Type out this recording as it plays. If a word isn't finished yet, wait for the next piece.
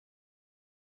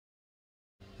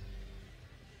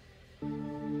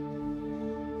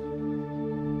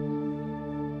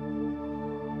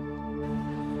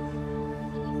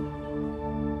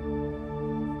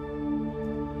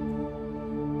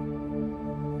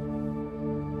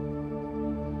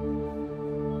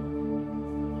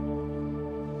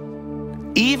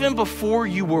Even before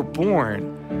you were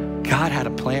born, God had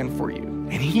a plan for you,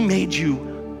 and he made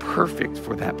you perfect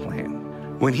for that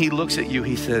plan. When he looks at you,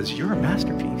 he says, you're a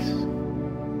masterpiece.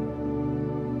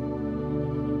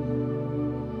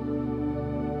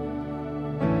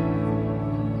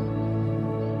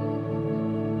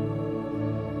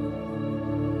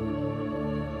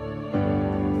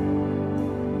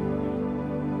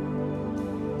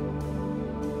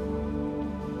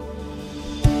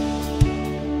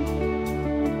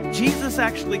 Jesus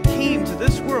actually came to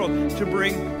this world to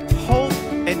bring hope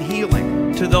and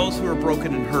healing to those who are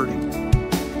broken and hurting.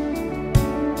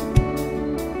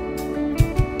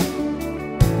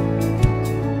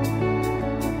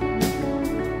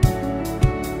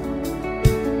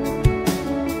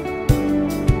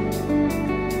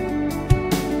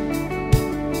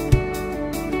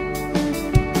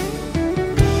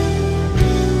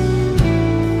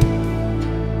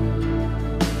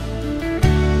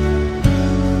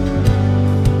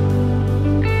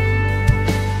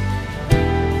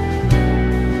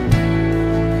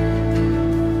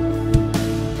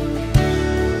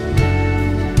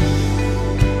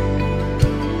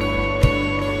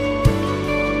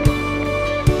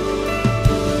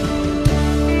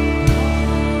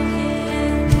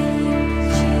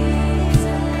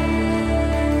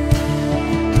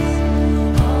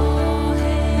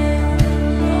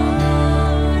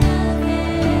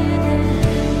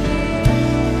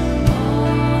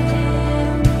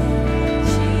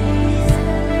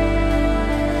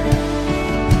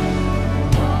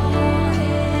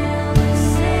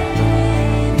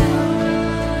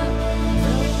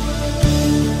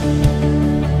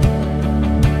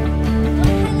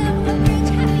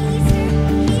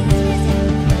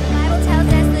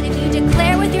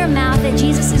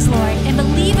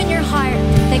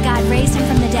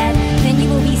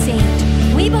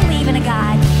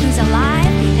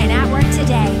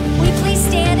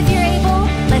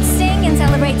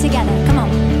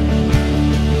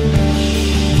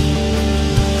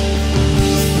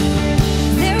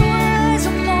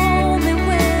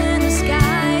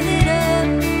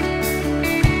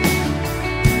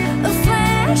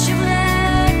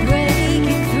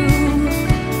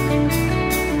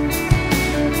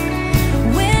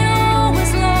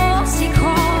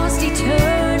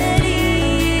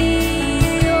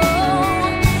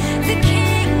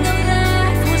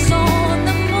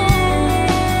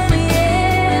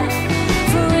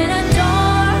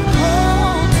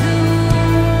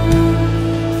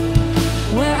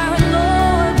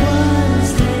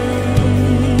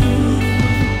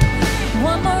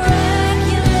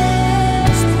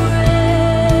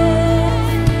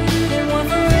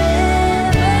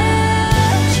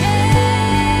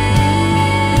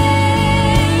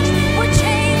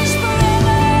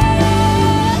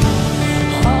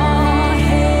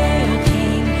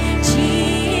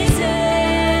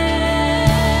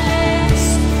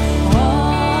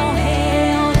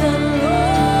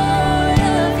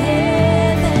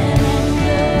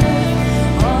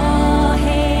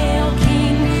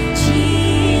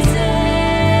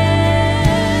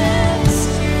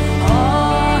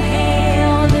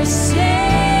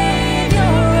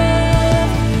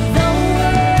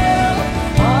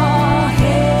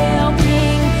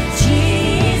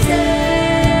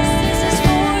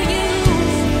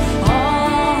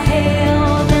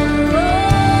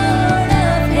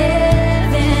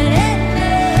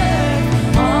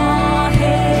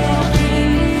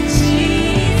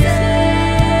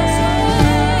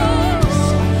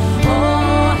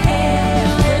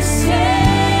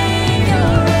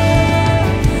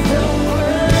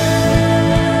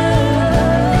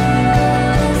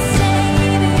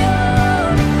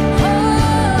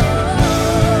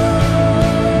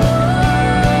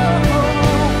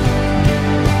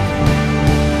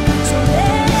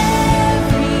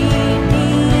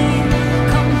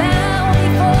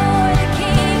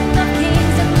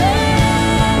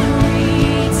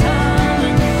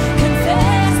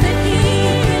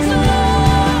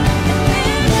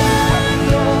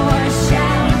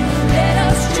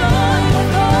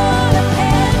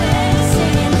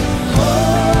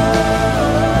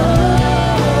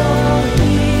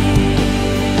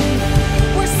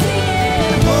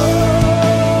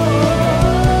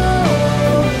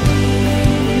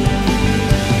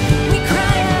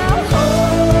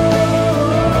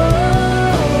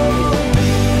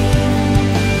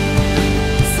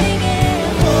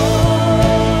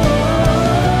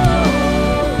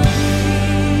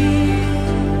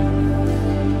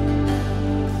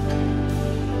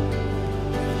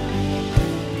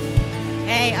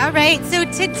 All right, so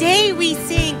today we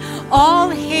sing All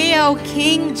Hail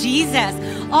King Jesus.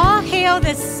 All hail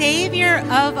the Savior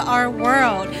of our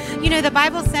world. You know, the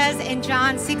Bible says in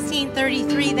John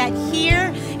 16:33 that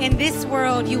here in this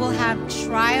world you will have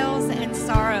trials and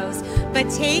sorrows, but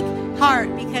take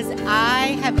heart because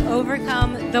I have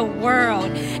overcome the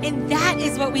world. And that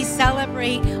is what we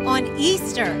celebrate on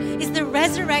Easter, is the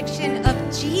resurrection of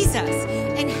Jesus,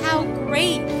 and how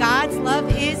great God's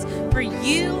love is for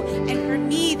you and for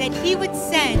me, that he would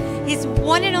send his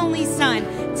one and only Son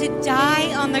to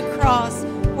die on the cross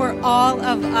for all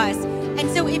of us. And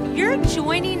so if you're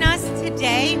joining us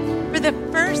today for the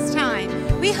first time,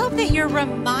 we hope that you're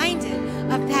reminded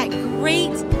of that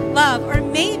great love, or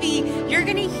maybe you're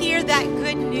going to hear that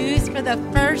good news for the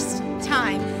first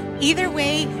time. Either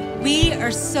way, we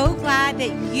are so glad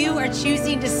that you are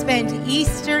choosing to spend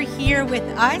Easter here with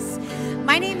us.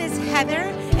 My name is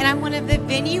Heather, and I'm one of the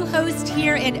venue hosts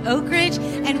here at Oak Ridge,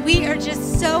 and we are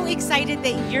just so excited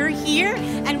that you're here,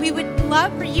 and we would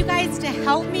love for you guys to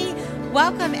help me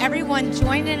welcome everyone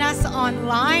joining us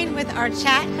online with our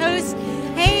chat host.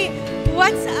 Hey,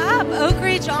 what's up, Oak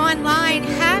Ridge Online?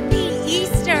 Happy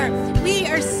Easter. We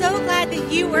are so glad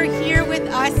that you are here with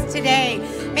us today.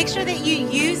 Make sure that you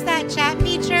use that chat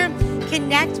feature,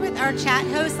 connect with our chat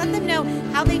hosts, let them know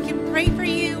how they can pray for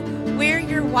you, where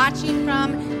you're watching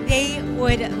from. They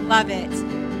would love it.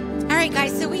 All right,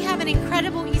 guys, so we have an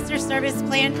incredible Easter service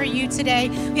planned for you today.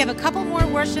 We have a couple more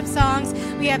worship songs.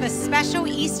 We have a special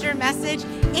Easter message,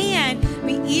 and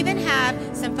we even have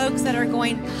some folks that are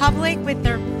going public with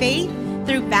their faith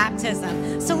through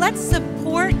baptism. So let's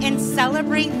support and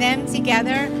celebrate them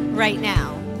together right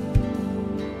now.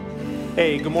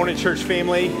 Hey, good morning, church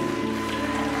family.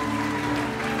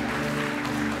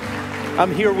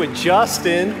 I'm here with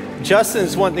Justin.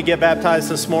 Justin's wanting to get baptized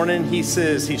this morning. He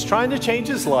says he's trying to change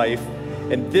his life,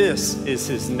 and this is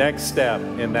his next step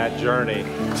in that journey.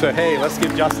 So, hey, let's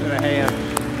give Justin a hand.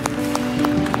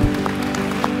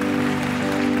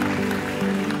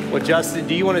 Well, Justin,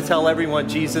 do you want to tell everyone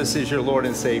Jesus is your Lord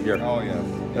and Savior? Oh, yeah.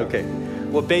 Okay.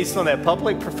 Well, based on that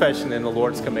public profession in the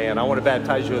Lord's command, I want to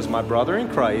baptize you as my brother in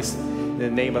Christ in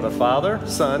the name of the Father,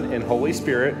 Son, and Holy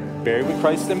Spirit, buried with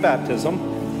Christ in baptism,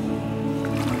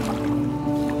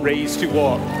 raised to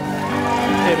walk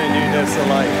in a newness of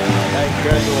life.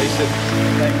 Congratulations.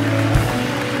 Thank you.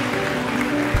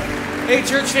 Hey,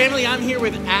 church family, I'm here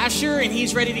with Asher, and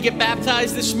he's ready to get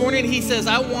baptized this morning. He says,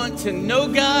 I want to know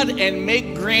God and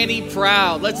make Granny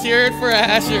proud. Let's hear it for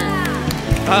Asher.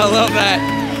 I love that.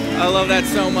 I love that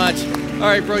so much. All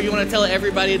right, bro, you want to tell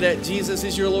everybody that Jesus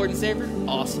is your Lord and Savior?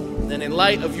 Awesome. Then in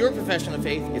light of your profession of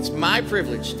faith, it's my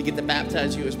privilege to get to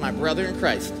baptize you as my brother in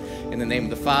Christ. In the name of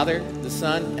the Father, the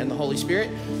Son, and the Holy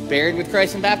Spirit, buried with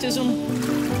Christ in baptism,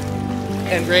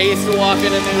 and raised to walk in a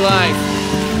new life.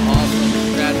 Awesome.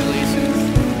 Congratulations.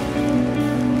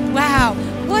 Wow,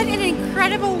 what an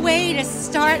incredible way to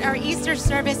start our Easter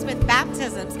service with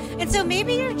baptisms. And so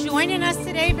maybe you're joining us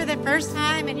today for the first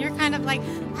time and you're kind of like,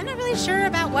 I'm not really sure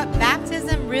about what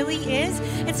baptism really is.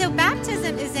 And so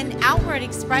baptism is an outward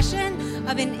expression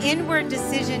of an inward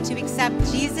decision to accept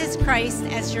Jesus Christ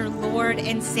as your Lord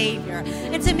and Savior.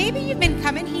 And so maybe you've been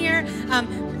coming here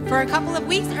for a couple of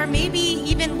weeks or maybe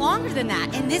even longer than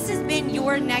that, and this has been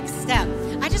your next step.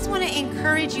 I just want to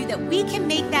encourage you that we can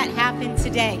make that happen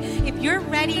today. If you're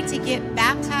ready to get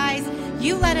baptized,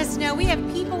 you let us know. We have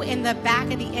people in the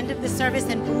back at the end of the service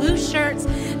in blue shirts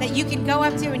that you can go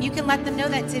up to and you can let them know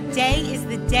that today is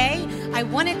the day. I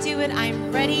want to do it.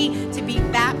 I'm ready to be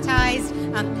baptized.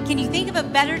 Can you think of a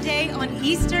better day on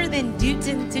Easter than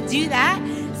to do that?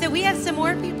 So we have some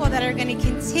more people that are going to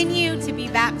continue to be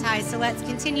baptized. So let's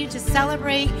continue to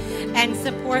celebrate and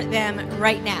support them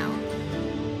right now.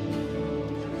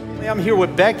 I'm here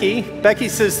with Becky. Becky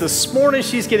says this morning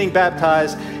she's getting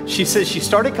baptized. She says she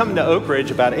started coming to Oak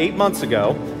Ridge about 8 months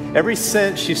ago. Ever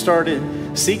since she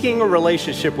started seeking a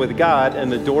relationship with God,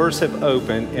 and the doors have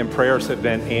opened and prayers have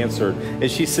been answered.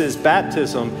 And she says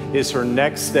baptism is her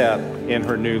next step in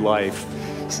her new life.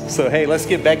 So hey, let's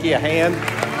give Becky a hand.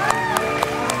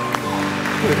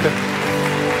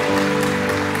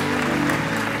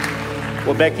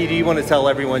 Well, Becky, do you want to tell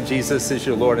everyone Jesus is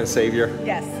your Lord and Savior?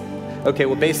 Yes. Okay,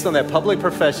 well, based on that public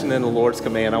profession in the Lord's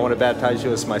command, I want to baptize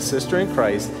you as my sister in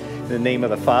Christ in the name of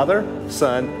the Father,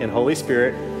 Son, and Holy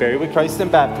Spirit, buried with Christ in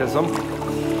baptism,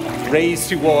 raised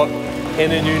to walk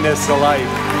in a newness of life.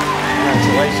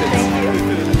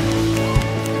 Congratulations.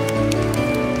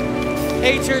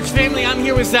 Hey, church family, I'm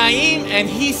here with Zaim, and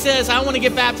he says, I want to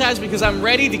get baptized because I'm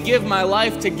ready to give my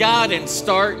life to God and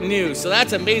start new. So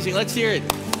that's amazing. Let's hear it.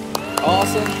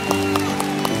 Awesome.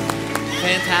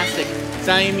 Fantastic.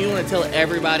 Zaim, you want to tell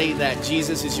everybody that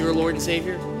Jesus is your Lord and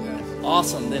Savior? Yes.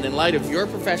 Awesome. Then in light of your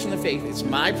profession of faith, it's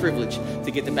my privilege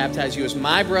to get to baptize you as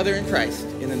my brother in Christ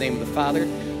in the name of the Father,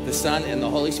 the Son, and the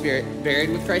Holy Spirit, buried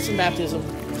with Christ in baptism,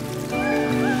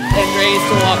 and raised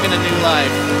to walk in a new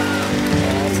life.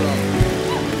 Awesome.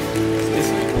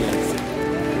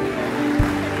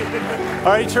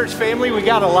 All right, church family, we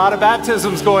got a lot of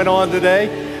baptisms going on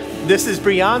today. This is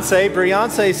Briance.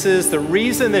 Briance says the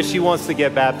reason that she wants to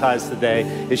get baptized today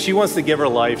is she wants to give her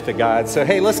life to God. So,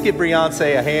 hey, let's give Briance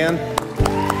a hand.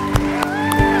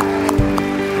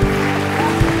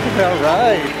 All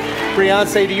right.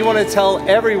 Briance, do you want to tell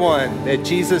everyone that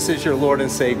Jesus is your Lord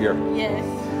and Savior? Yes.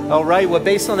 All right. Well,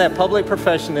 based on that public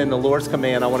profession and the Lord's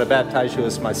command, I want to baptize you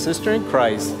as my sister in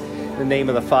Christ in the name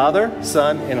of the Father,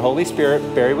 Son, and Holy Spirit,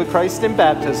 buried with Christ in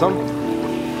baptism,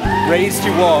 raised to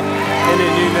walk in the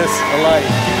newness of life.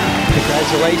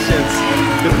 Congratulations.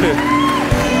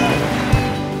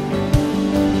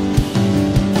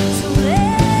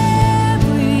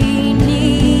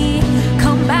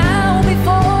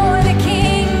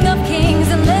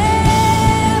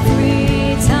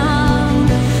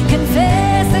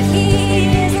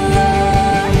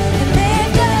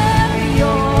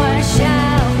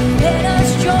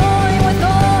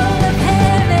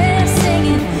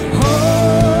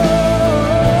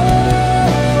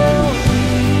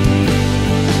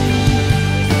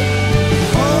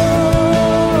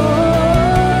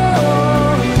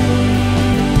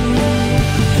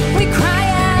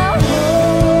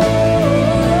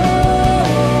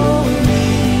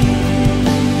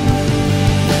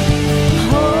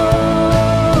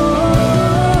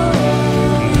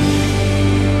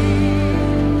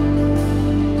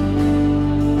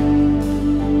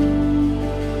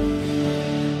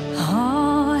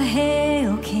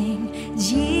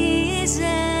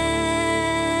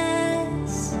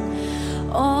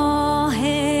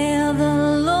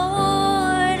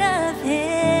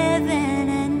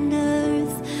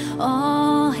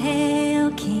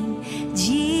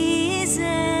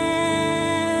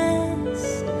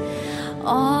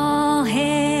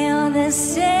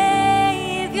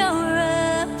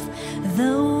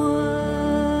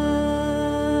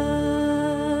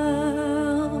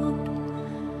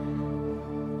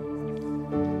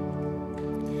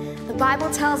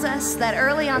 Tells us that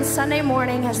early on Sunday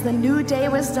morning, as the new day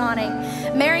was dawning,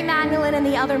 Mary Magdalene and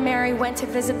the other Mary went to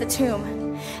visit the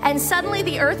tomb. And suddenly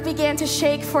the earth began to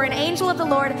shake, for an angel of the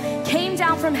Lord came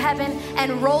down from heaven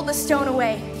and rolled the stone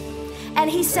away.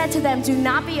 And he said to them, "Do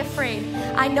not be afraid.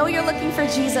 I know you're looking for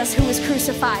Jesus who was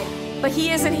crucified, but he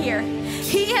isn't here.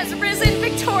 He has risen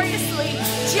victoriously,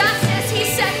 just as he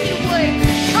said he would.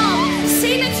 Come,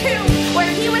 see the tomb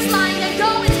where he was lying, and go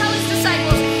and tell his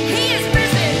disciples, he is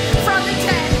risen from the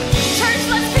dead." Church,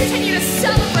 let's continue to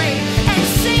celebrate and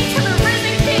sing to the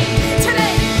risen King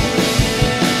today.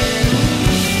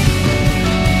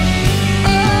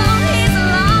 Oh, he's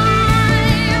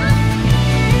alive.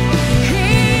 He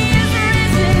is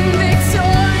risen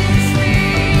victoriously.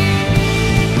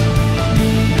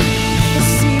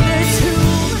 See the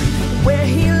tomb where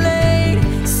he laid.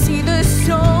 See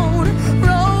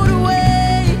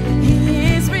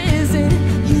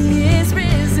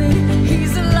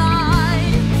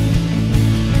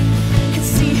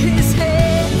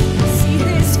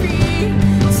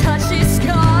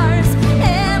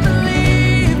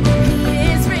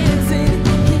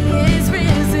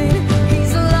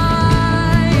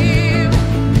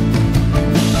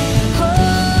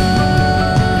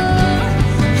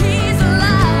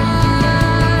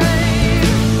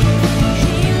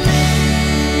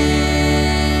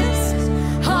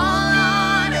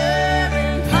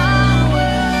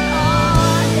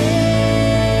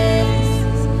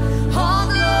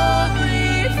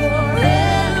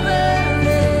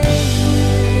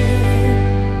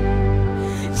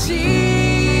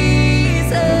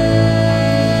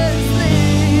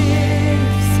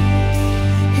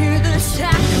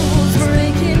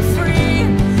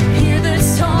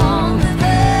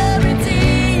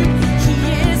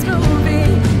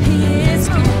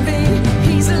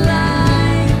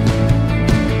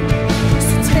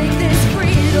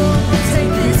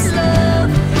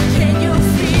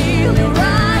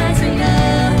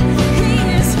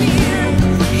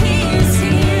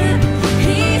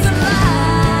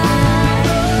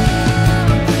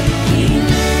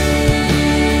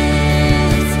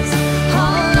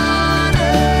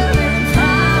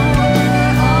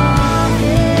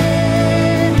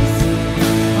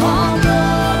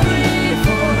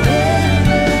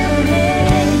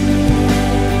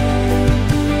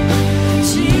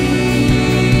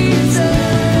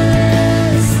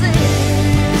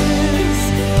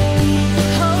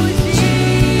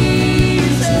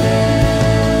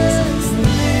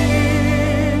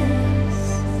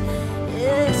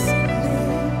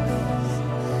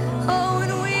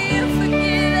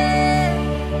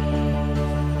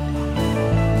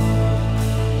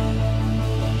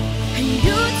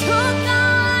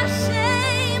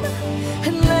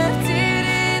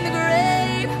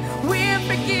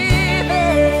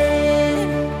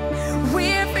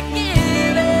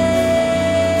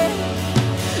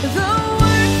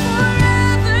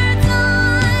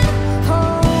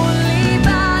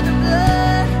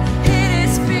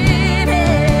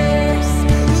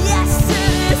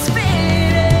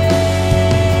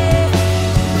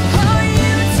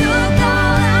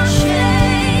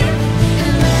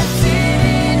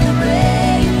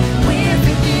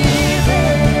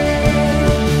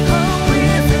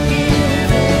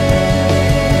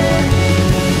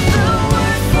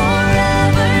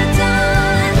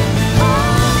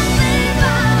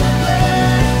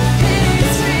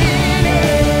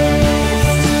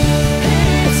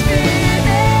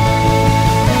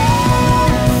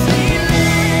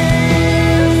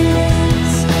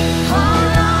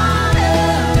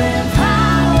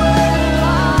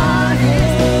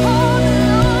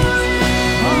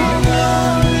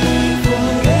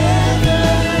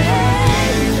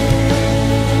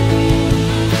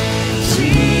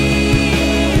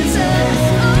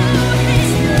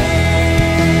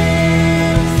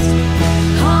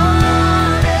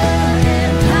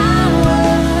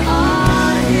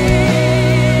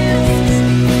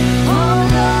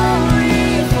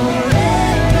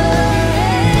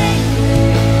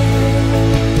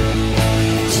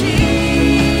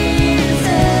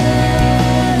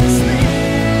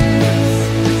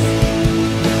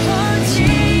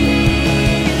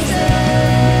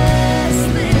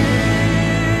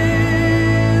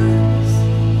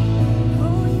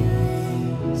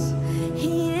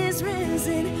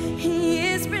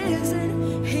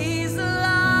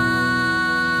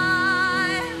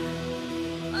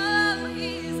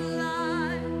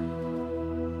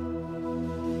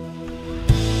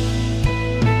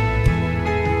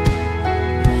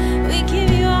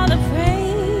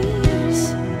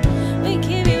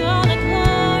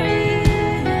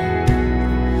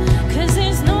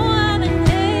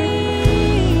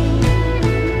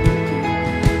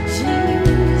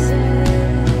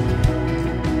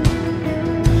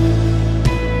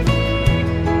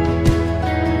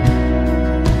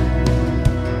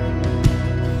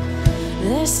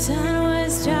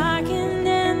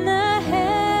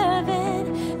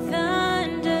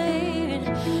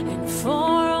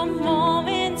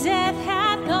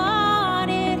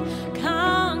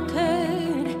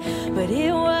but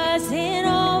it wasn't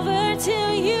over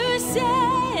till you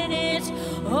said it's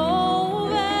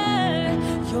over.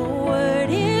 Your word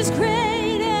is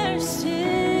greater still.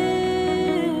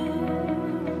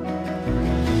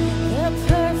 The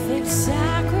perfect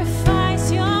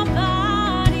sacrifice, your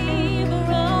body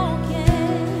broken,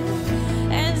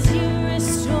 as you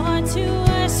restore to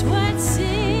us what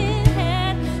sin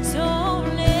had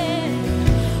stolen.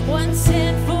 Once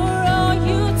and for all,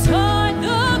 you tore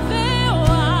the veil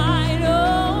wide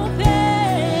open.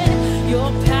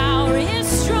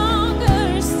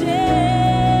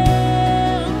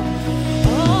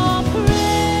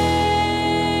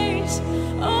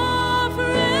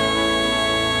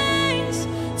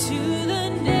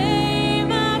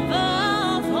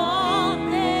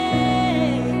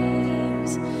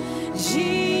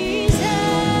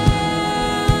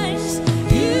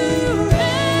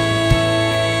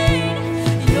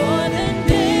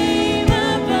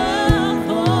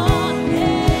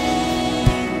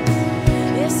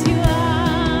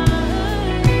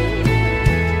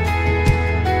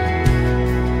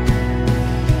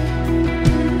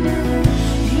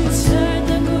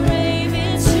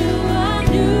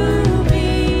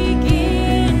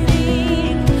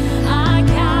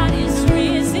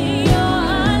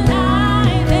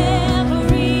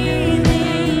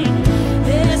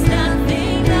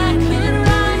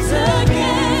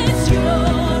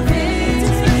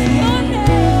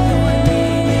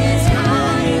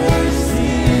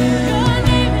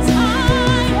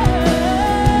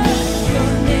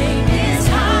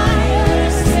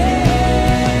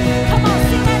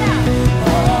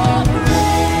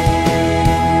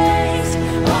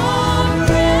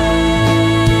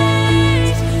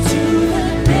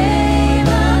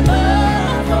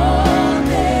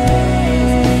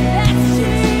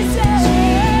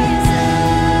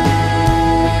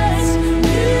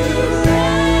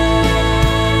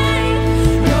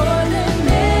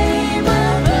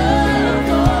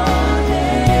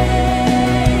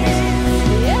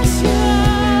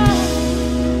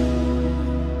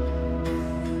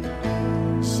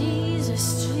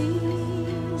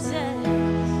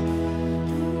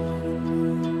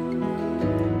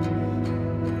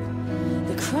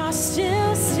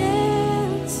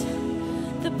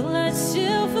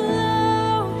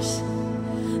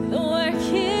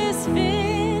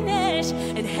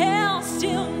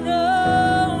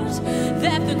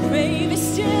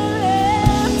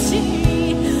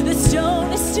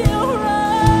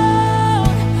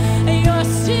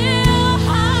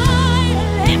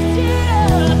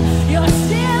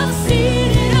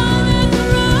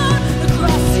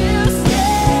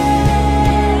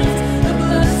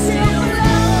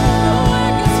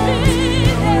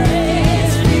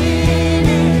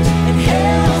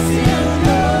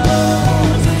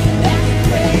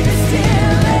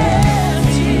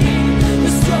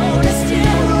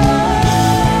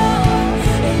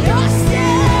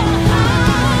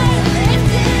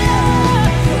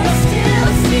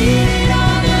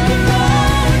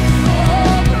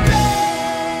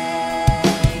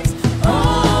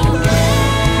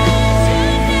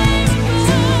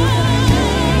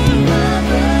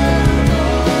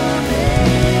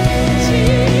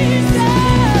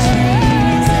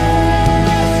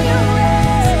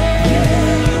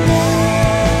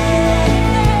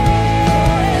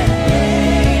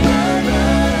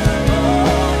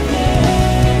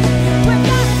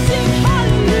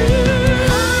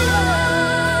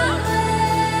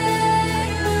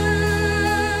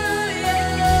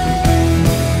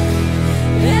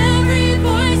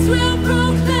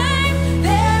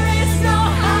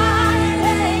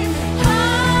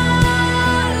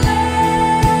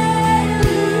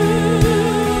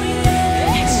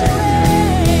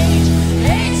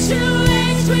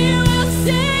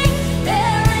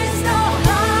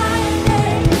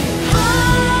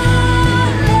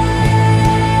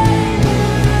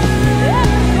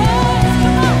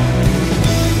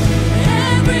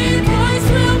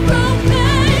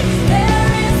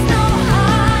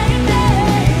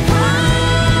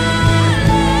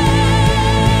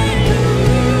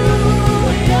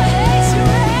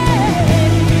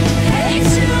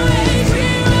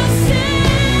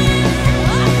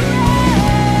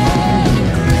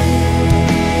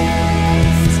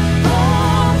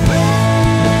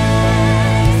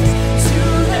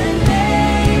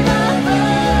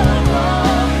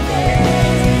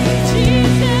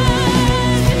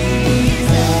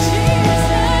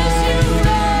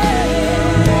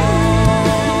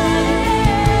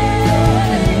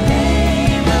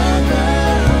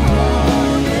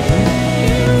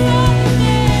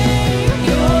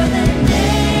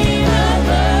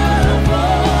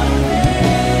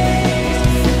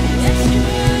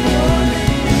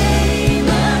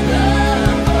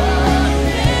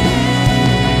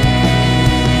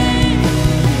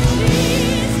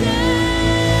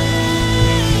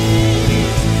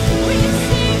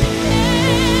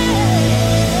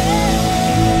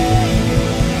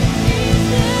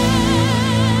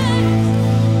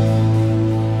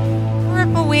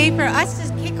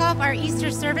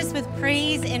 Easter service with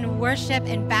praise and worship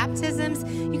and baptisms.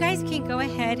 You guys can go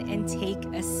ahead and take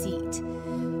a seat.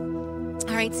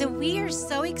 All right, so we are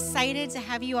so excited to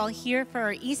have you all here for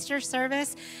our Easter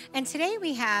service. And today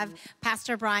we have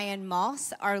Pastor Brian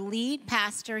Moss, our lead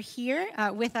pastor, here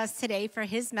with us today for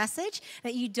his message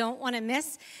that you don't want to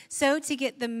miss. So to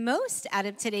get the most out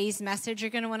of today's message,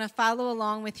 you're going to want to follow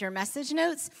along with your message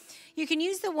notes. You can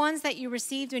use the ones that you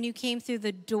received when you came through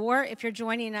the door if you're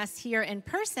joining us here in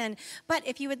person. But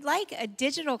if you would like a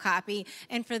digital copy,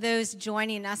 and for those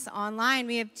joining us online,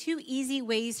 we have two easy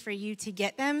ways for you to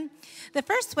get them. The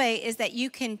first way is that you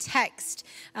can text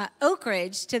Oak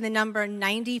Ridge to the number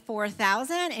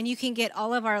 94,000, and you can get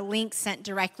all of our links sent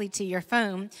directly to your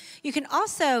phone. You can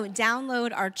also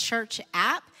download our church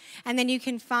app, and then you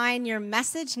can find your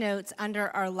message notes under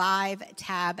our live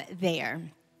tab there.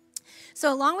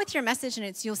 So along with your message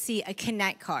notes, you'll see a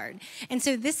Connect card. And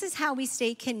so this is how we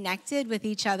stay connected with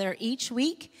each other each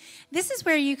week. This is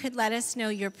where you could let us know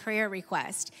your prayer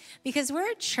request, because we're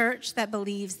a church that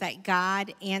believes that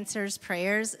God answers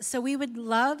prayers. So we would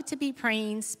love to be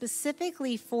praying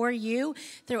specifically for you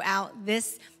throughout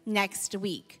this next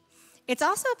week. It's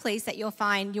also a place that you'll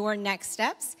find your next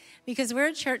steps, because we're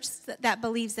a church that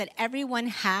believes that everyone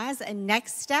has a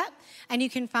next step, and you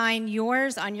can find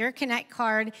yours on your Connect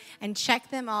card and check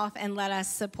them off and let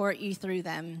us support you through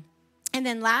them. And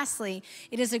then lastly,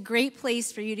 it is a great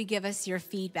place for you to give us your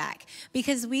feedback,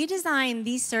 because we design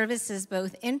these services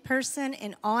both in person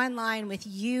and online with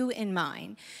you in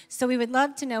mind. So we would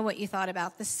love to know what you thought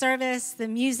about the service, the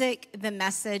music, the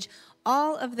message,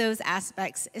 all of those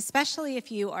aspects, especially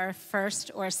if you are a first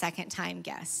or second time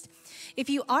guest. If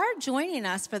you are joining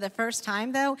us for the first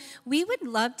time, though, we would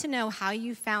love to know how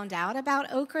you found out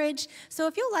about Oak Ridge. So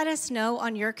if you'll let us know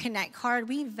on your Connect card,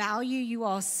 we value you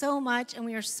all so much, and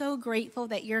we are so grateful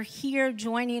that you're here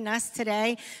joining us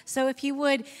today. So if you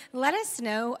would let us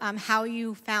know how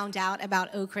you found out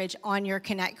about Oak Ridge on your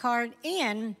Connect card,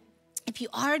 and if you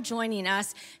are joining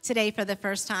us today for the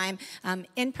first time,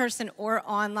 in person or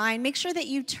online, make sure that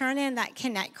you turn in that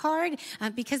Connect card,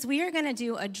 because we are going to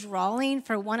do a drawing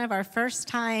for one of our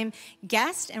first-time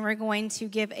guests, and we're going to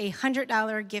give a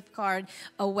 $100 gift card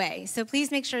away. So please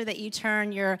make sure that you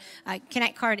turn your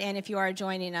Connect card in if you are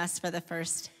joining us for the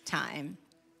first time.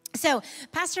 So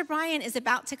Pastor Brian is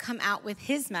about to come out with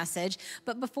his message,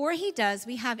 but before he does,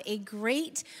 we have a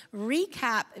great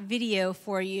recap video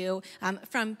for you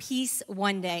from Peace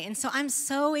One Day. And so I'm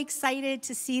so excited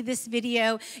to see this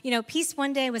video. You know, Peace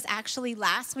One Day was actually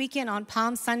last weekend on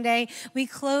Palm Sunday. We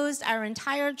closed our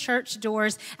entire church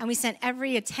doors, and we sent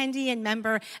every attendee and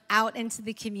member out into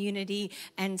the community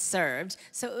and served.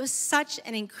 So it was such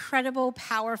an incredible,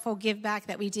 powerful give back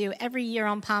that we do every year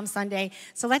on Palm Sunday.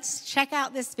 So let's check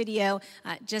out this video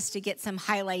just to get some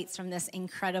highlights from this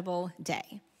incredible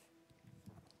day.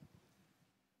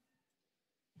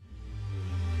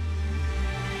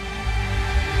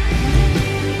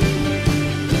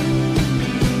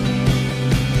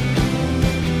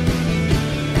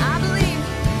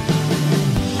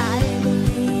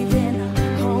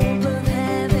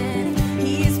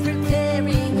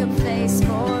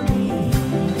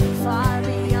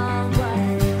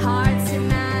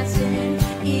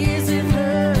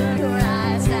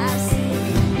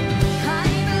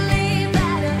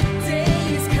 That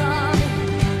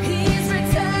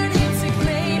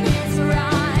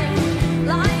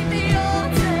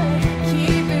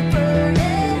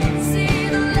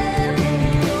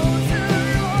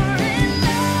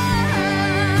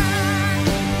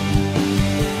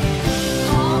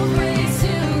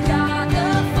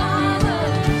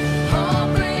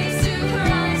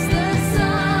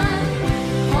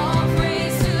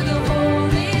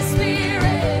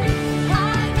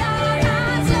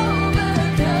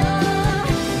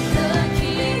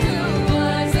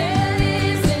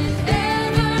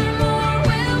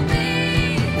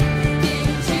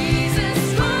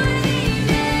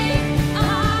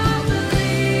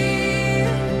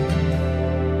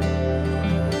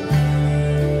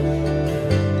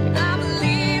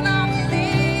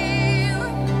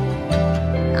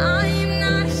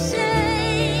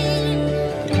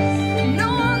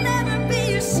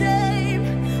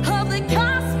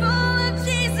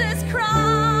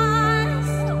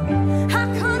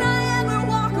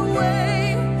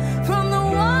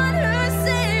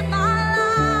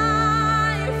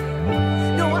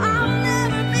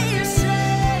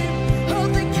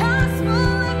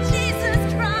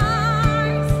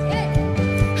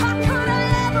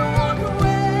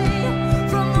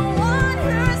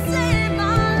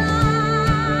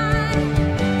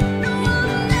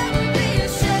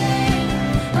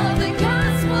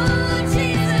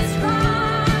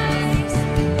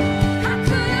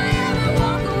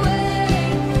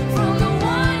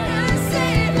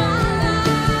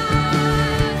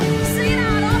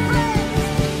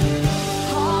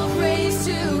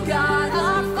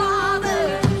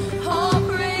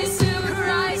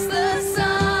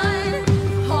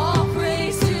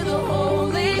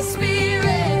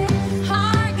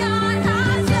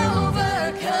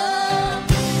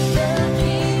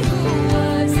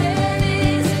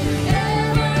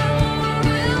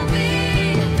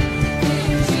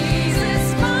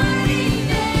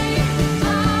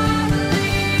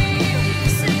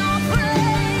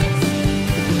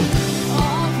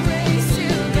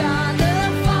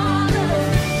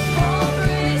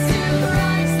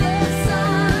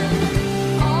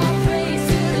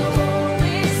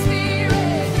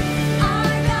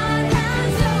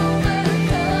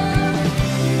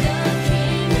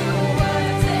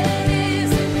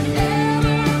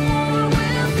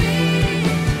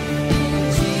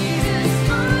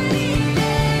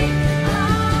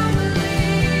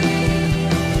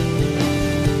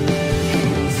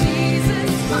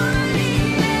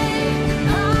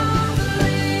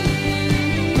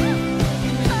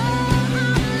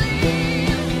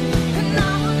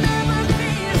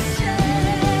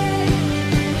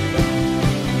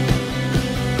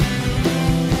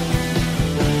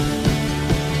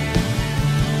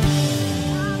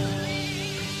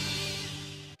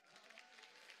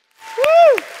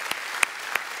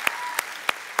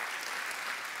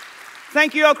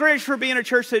Thank you, Oak Ridge, for being a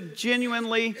church that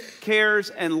genuinely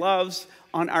cares and loves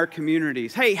on our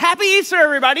communities. Hey, happy Easter,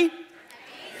 everybody.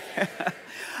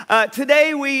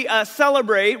 Today we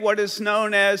celebrate what is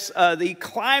known as the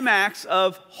climax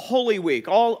of Holy Week.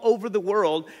 All over the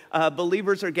world,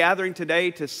 believers are gathering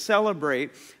today to celebrate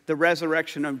the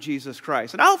resurrection of Jesus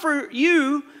Christ. And I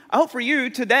hope for you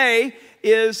today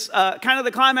is kind of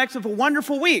the climax of a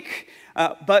wonderful week.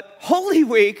 But Holy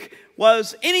Week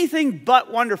was anything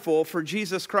but wonderful for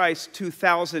Jesus Christ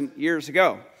 2,000 years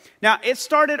ago. Now, it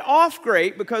started off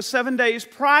great because 7 days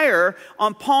prior,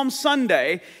 on Palm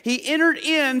Sunday, he entered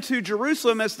into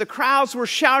Jerusalem as the crowds were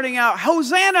shouting out,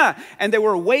 "Hosanna!" And they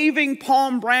were waving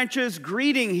palm branches,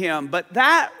 greeting him. But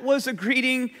that was a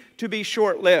greeting to be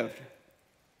short-lived.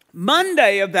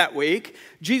 Monday of that week,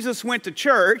 Jesus went to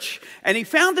church, and he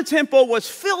found the temple was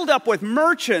filled up with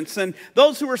merchants and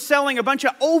those who were selling a bunch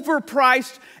of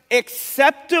overpriced,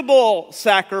 acceptable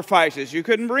sacrifices. You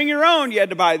couldn't bring your own, you had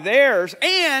to buy theirs,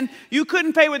 and you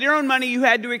couldn't pay with your own money, you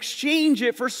had to exchange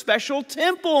it for special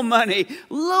temple money,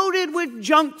 loaded with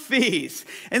junk fees.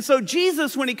 And so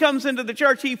Jesus, when he comes into the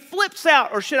church, he flips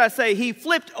out, or should I say, he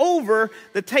flipped over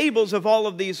the tables of all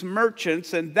of these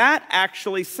merchants, and that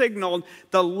actually signaled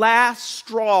the last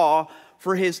straw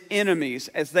for his enemies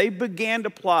as they began to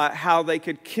plot how they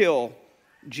could kill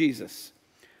Jesus.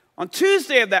 On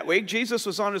Tuesday of that week, Jesus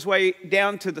was on his way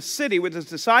down to the city with his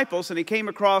disciples, and he came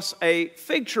across a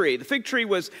fig tree. The fig tree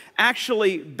was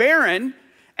actually barren,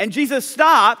 and Jesus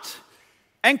stopped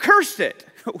and cursed it,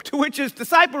 to which his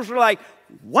disciples were like,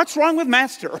 "What's wrong with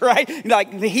Master?" Right?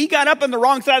 Like, he got up on the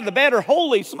wrong side of the bed, or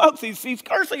holy smokes, he's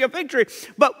cursing a fig tree.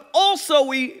 But also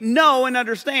we know and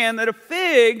understand that a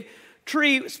fig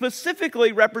tree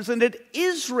specifically represented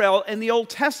Israel in the Old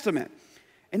Testament.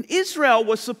 And Israel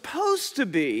was supposed to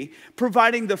be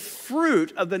providing the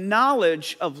fruit of the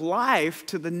knowledge of life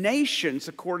to the nations,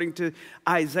 according to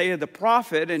Isaiah the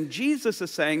prophet. And Jesus is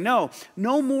saying, no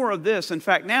more of this. In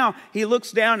fact, now he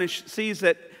looks down and sees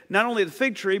that not only the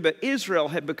fig tree, but Israel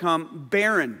had become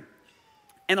barren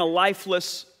and a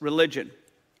lifeless religion.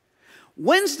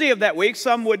 Wednesday of that week,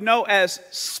 some would know as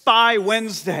Spy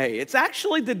Wednesday. It's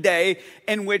actually the day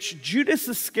in which Judas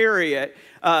Iscariot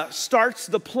starts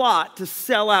the plot to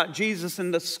sell out Jesus.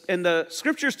 And the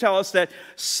scriptures tell us that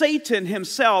Satan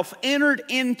himself entered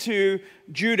into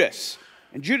Judas.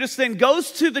 And Judas then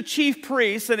goes to the chief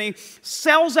priests and he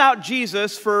sells out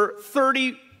Jesus for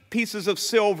 30 pieces of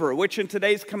silver, which in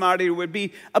today's commodity would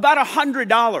be about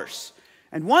 $100.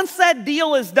 And once that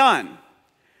deal is done,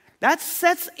 that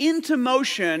sets into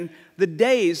motion the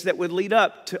days that would lead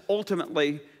up to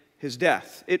ultimately his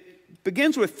death. It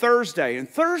begins with Thursday, and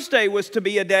Thursday was to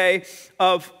be a day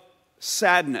of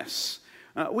sadness.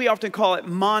 We often call it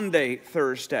Maundy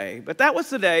Thursday, but that was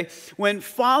the day when,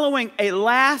 following a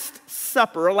last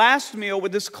supper, a last meal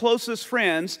with his closest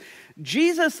friends,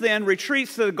 Jesus then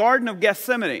retreats to the Garden of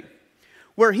Gethsemane,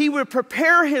 where he would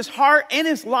prepare his heart and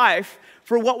his life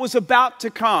for what was about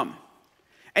to come.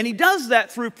 And he does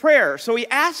that through prayer. So he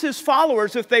asks his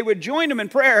followers if they would join him in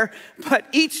prayer, but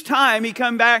each time he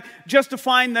come back just to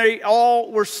find they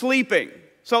all were sleeping.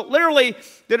 So literally,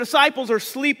 the disciples are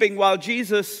sleeping while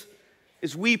Jesus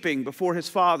is weeping before his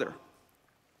Father.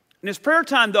 And his prayer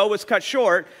time, though, was cut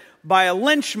short by a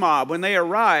lynch mob when they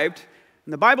arrived.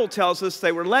 And the Bible tells us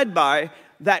they were led by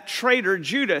that traitor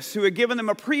Judas, who had given them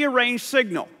a prearranged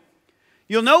signal.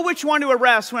 "You'll know which one to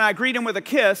arrest when I greet him with a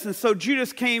kiss." And so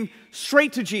Judas came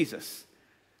straight to Jesus.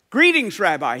 "Greetings,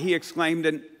 Rabbi," he exclaimed,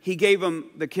 and he gave him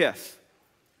the kiss.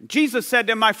 Jesus said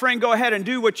to him, "My friend, go ahead and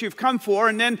do what you've come for."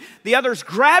 And then the others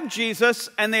grabbed Jesus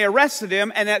and they arrested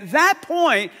him. And at that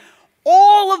point,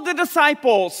 all of the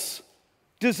disciples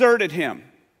deserted him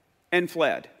and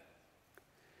fled.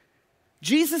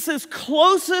 Jesus'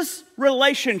 closest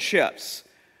relationships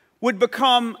would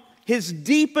become his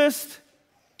deepest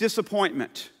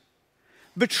disappointment.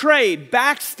 Betrayed,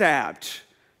 backstabbed,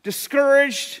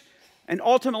 discouraged, and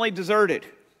ultimately deserted.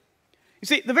 You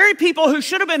see, the very people who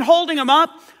should have been holding him up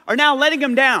are now letting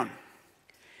him down.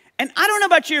 And I don't know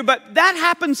about you, but that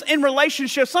happens in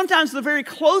relationships, sometimes the very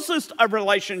closest of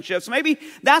relationships. Maybe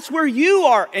that's where you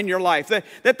are in your life,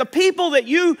 that the people that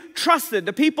you trusted,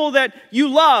 the people that you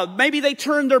loved, maybe they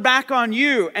turned their back on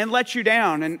you and let you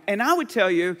down. And I would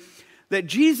tell you that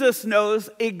Jesus knows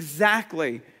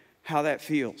exactly how that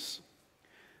feels.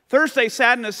 Thursday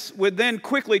sadness would then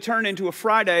quickly turn into a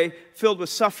Friday filled with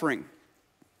suffering.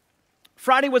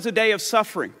 Friday was a day of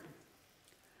suffering.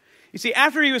 You see,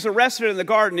 after he was arrested in the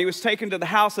garden, he was taken to the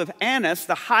house of Annas,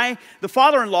 the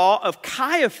father-in-law of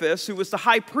Caiaphas, who was the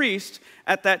high priest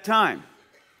at that time.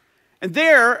 And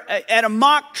there, at a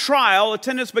mock trial,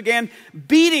 attendants began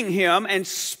beating him and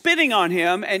spitting on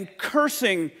him and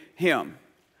cursing him.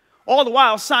 All the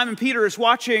while, Simon Peter is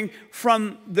watching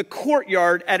from the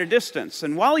courtyard at a distance.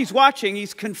 And while he's watching,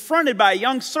 he's confronted by a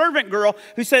young servant girl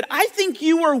who said, "I think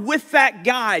you were with that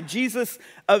guy, Jesus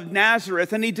of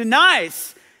Nazareth." And he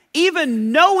denies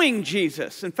even knowing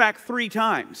Jesus, in fact, 3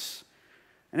 times.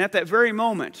 And at that very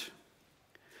moment,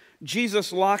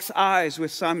 Jesus locks eyes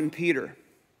with Simon Peter.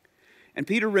 And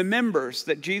Peter remembers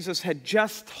that Jesus had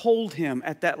just told him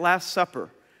at that Last Supper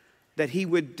that he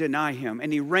would deny him.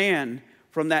 And he ran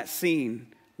from that scene,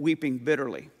 weeping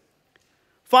bitterly.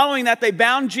 Following that, they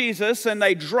bound Jesus and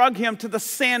they drug him to the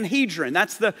Sanhedrin.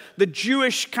 That's the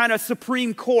Jewish kind of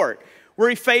Supreme Court, where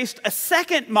he faced a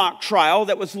second mock trial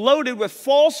that was loaded with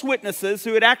false witnesses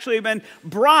who had actually been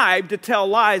bribed to tell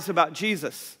lies about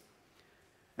Jesus.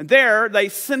 And there, they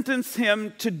sentenced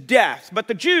him to death. But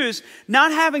the Jews,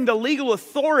 not having the legal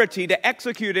authority to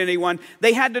execute anyone,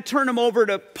 they had to turn him over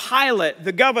to Pilate,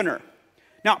 the governor.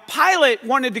 Now, Pilate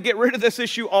wanted to get rid of this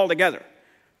issue altogether.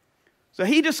 So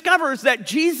he discovers that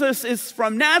Jesus is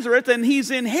from Nazareth and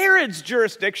he's in Herod's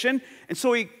jurisdiction, and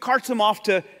so he carts him off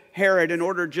to Herod in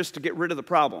order just to get rid of the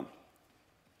problem.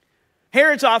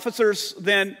 Herod's officers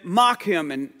then mock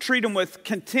him and treat him with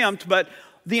contempt, but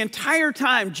the entire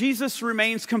time Jesus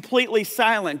remains completely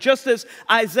silent, just as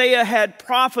Isaiah had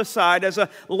prophesied, as a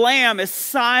lamb is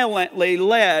silently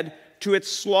led to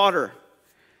its slaughter.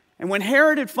 And when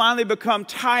Herod had finally become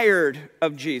tired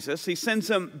of Jesus, he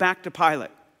sends him back to Pilate.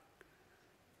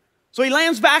 So he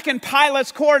lands back in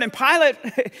Pilate's court, and Pilate,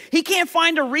 he can't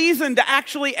find a reason to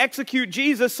actually execute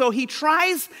Jesus, so he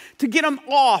tries to get him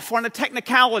off on a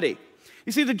technicality.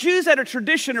 You see, the Jews had a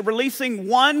tradition of releasing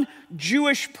one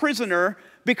Jewish prisoner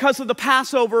because of the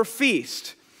Passover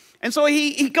feast. And so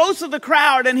he goes to the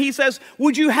crowd and he says,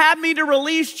 "Would you have me to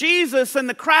release Jesus?" And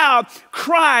the crowd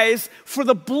cries for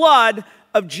the blood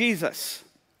of Jesus.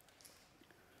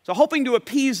 So hoping to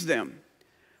appease them,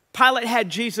 Pilate had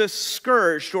Jesus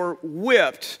scourged or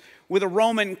whipped with a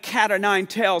Roman cat o' nine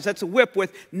tails. That's a whip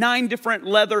with 9 different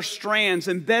leather strands.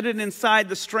 Embedded inside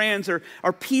the strands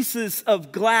are pieces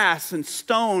of glass and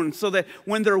stone, so that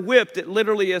when they're whipped, it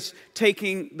literally is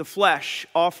taking the flesh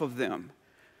off of them.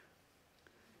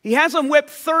 He has them whipped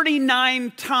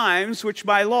 39 times, which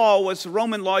by law was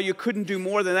Roman law. You couldn't do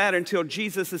more than that until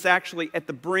Jesus is actually at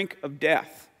the brink of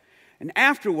death. And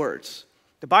afterwards,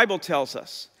 the Bible tells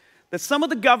us that some of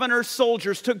the governor's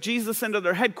soldiers took Jesus into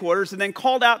their headquarters and then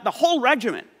called out the whole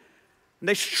regiment. And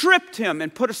they stripped him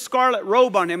and put a scarlet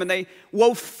robe on him, and they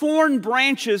wove thorn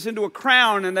branches into a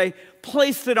crown and they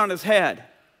placed it on his head.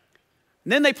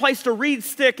 And then they placed a reed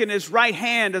stick in his right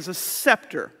hand as a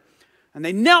scepter. And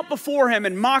they knelt before him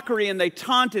in mockery and they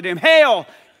taunted him, "Hail,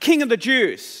 King of the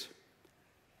Jews!"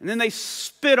 And then they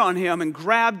spit on him and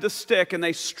grabbed the stick and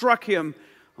they struck him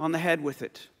on the head with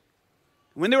it.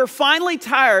 When they were finally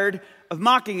tired of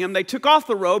mocking him, they took off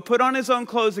the robe, put on his own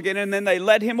clothes again, and then they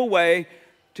led him away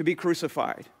to be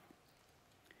crucified.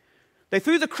 They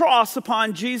threw the cross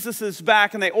upon Jesus'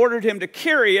 back and they ordered him to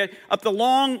carry it up the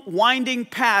long, winding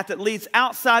path that leads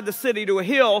outside the city to a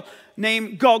hill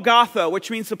named Golgotha,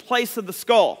 which means the place of the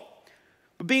skull.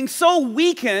 But being so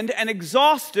weakened and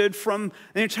exhausted from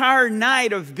the entire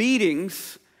night of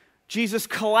beatings, Jesus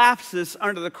collapses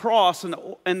under the cross,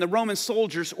 and the Roman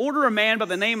soldiers order a man by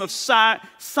the name of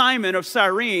Simon of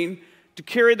Cyrene to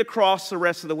carry the cross the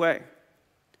rest of the way.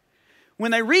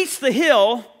 When they reached the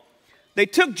hill, they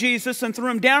took Jesus and threw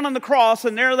him down on the cross,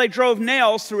 and there they drove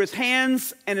nails through his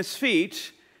hands and his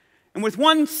feet. And with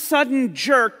one sudden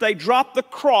jerk, they dropped the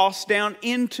cross down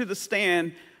into the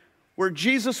stand where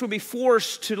Jesus would be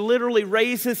forced to literally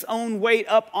raise his own weight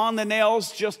up on the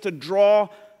nails just to draw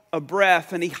a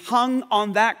breath. And he hung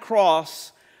on that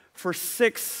cross for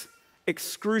 6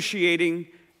 excruciating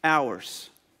hours.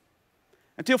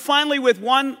 Until finally, with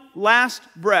one last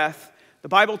breath, the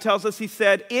Bible tells us he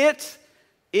said, "It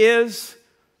is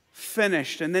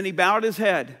finished." And then he bowed his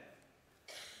head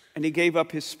and he gave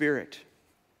up his spirit.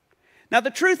 Now, the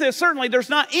truth is, certainly there's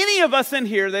not any of us in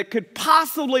here that could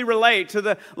possibly relate to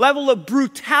the level of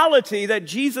brutality that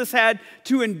Jesus had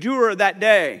to endure that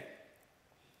day.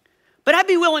 But I'd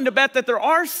be willing to bet that there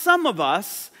are some of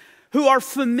us who are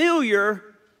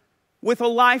familiar with a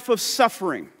life of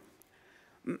suffering.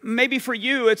 Maybe for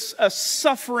you, it's a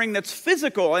suffering that's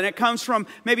physical, and it comes from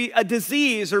maybe a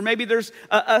disease, or maybe there's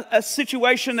a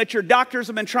situation that your doctors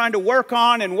have been trying to work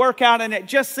on and work out, and it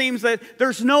just seems that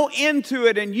there's no end to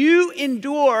it, and you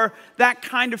endure that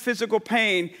kind of physical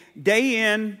pain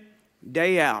day in,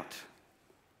 day out.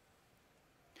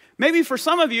 Maybe for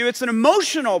some of you, it's an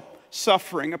emotional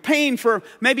suffering, a pain for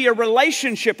maybe a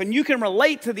relationship, and you can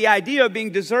relate to the idea of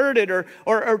being deserted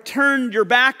or turned your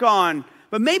back on.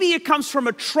 But maybe it comes from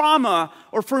a trauma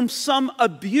or from some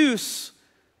abuse.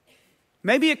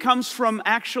 Maybe it comes from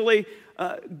actually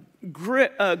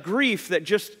grief that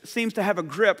just seems to have a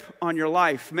grip on your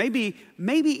life. Maybe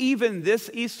even this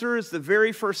Easter is the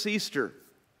very first Easter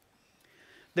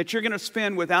that you're going to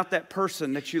spend without that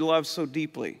person that you love so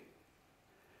deeply.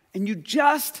 And you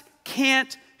just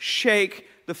can't shake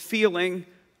the feeling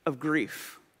of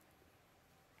grief.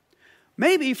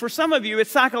 Maybe for some of you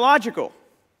it's psychological.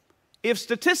 If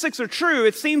statistics are true,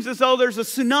 it seems as though there's a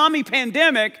tsunami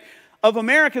pandemic of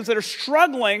Americans that are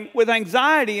struggling with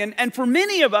anxiety. And for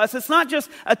many of us, it's not just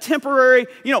a temporary,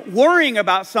 worrying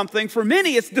about something. For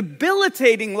many, it's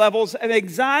debilitating levels of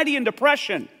anxiety and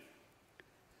depression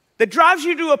that drives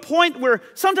you to a point where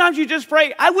sometimes you just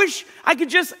pray, I wish I could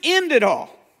just end it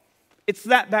all. It's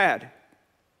that bad.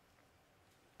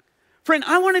 Friend,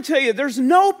 I want to tell you, there's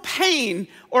no pain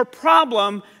or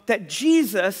problem that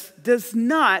Jesus does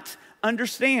not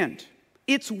understand.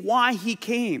 It's why he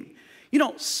came.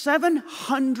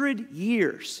 700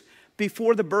 years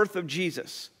before the birth of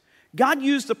Jesus, God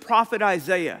used the prophet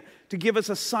Isaiah to give us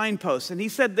a signpost. And he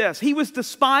said this: he was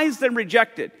despised and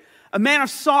rejected, a man of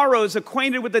sorrows,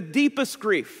 acquainted with the deepest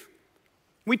grief.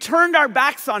 We turned our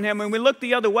backs on him and we looked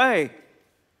the other way.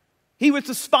 He was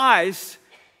despised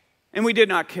and we did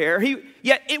not care.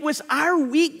 Yet it was our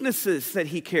weaknesses that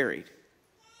he carried.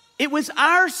 It was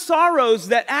our sorrows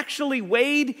that actually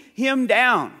weighed him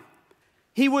down.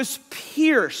 He was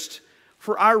pierced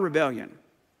for our rebellion,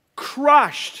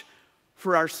 crushed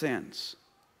for our sins.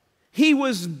 He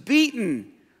was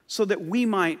beaten so that we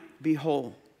might be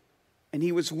whole. And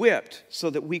he was whipped so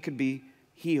that we could be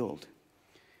healed.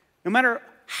 No matter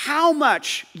how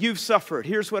much you've suffered,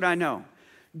 here's what I know.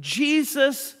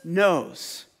 Jesus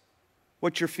knows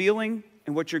what you're feeling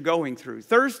and what you're going through.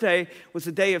 Thursday was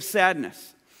a day of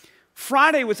sadness.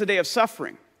 Friday was a day of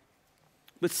suffering.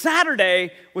 But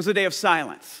Saturday was a day of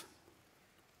silence.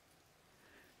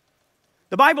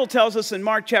 The Bible tells us in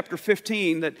Mark chapter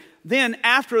 15 that then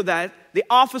after that, the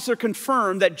officer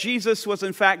confirmed that Jesus was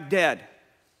in fact dead.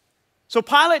 So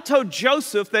Pilate told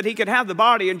Joseph that he could have the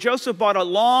body, and Joseph bought a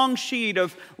long sheet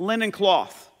of linen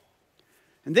cloth.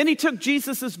 And then he took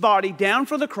Jesus' body down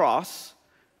for the cross,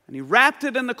 and he wrapped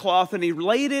it in the cloth, and he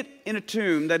laid it in a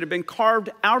tomb that had been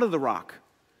carved out of the rock.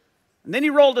 And then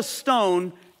he rolled a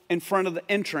stone in front of the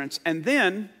entrance, and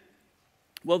then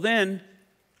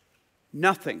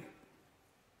nothing.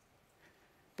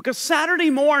 Because Saturday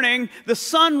morning, the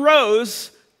sun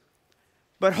rose,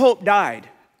 but hope died.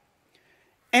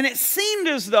 And it seemed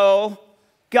as though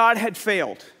God had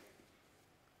failed.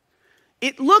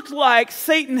 It looked like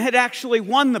Satan had actually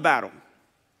won the battle.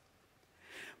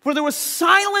 For there was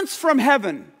silence from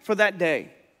heaven for that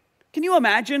day. Can you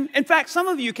imagine? In fact, some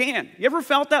of you can. You ever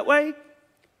felt that way?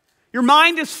 Your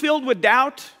mind is filled with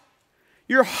doubt.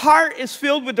 Your heart is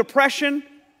filled with depression.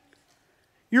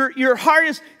 Your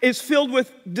heart is filled with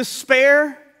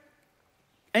despair.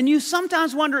 And you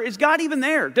sometimes wonder, is God even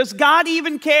there? Does God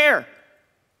even care?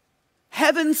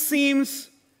 Heaven seems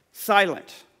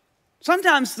silent.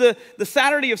 Sometimes the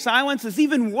Saturday of silence is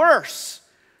even worse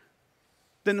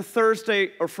than the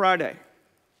Thursday or Friday.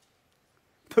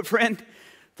 But friend,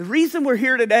 the reason we're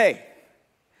here today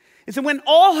is that when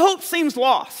all hope seems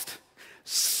lost,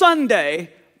 Sunday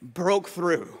broke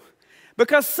through.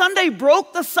 Because Sunday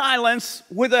broke the silence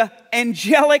with an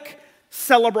angelic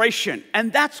celebration.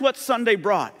 And that's what Sunday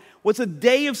brought, was a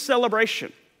day of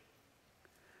celebration.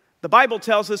 The Bible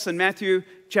tells us in Matthew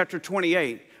chapter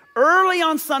 28, early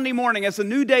on Sunday morning as the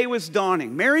new day was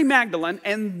dawning, Mary Magdalene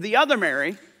and the other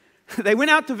Mary, they went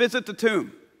out to visit the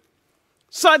tomb.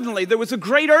 Suddenly there was a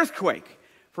great earthquake,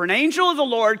 for an angel of the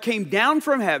Lord came down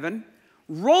from heaven,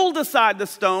 rolled aside the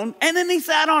stone, and then he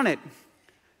sat on it.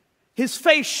 His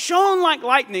face shone like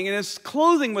lightning, and his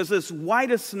clothing was as white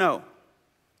as snow.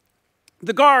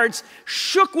 The guards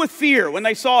shook with fear when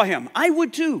they saw him. I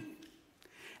would too.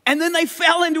 And then they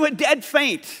fell into a dead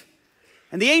faint.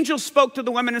 And the angel spoke to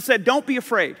the women and said, "Don't be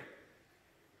afraid.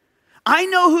 I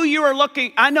know you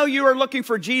are looking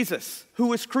for Jesus, who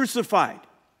was crucified.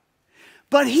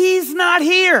 But he's not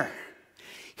here.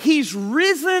 He's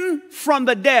risen from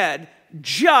the dead,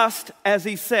 just as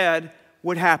he said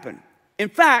would happen. In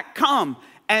fact, come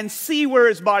and see where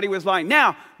his body was lying.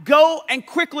 Now, go and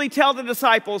quickly tell the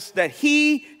disciples that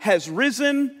he has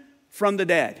risen from the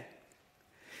dead."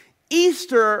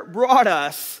 Easter brought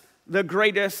us the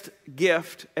greatest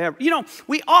gift ever.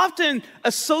 We often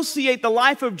associate the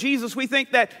life of Jesus. We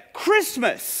think that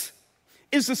Christmas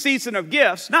is the season of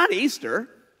gifts, not Easter.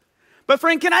 But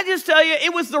friend, can I just tell you,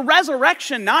 it was the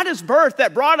resurrection, not his birth,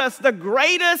 that brought us the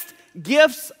greatest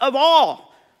gifts of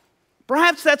all.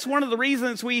 Perhaps that's one of the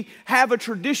reasons we have a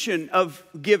tradition of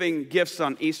giving gifts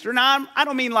on Easter. Now, I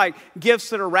don't mean like gifts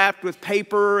that are wrapped with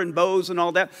paper and bows and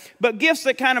all that, but gifts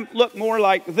that kind of look more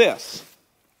like this.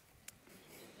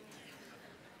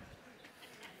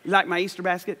 You like my Easter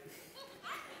basket?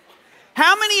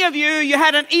 How many of you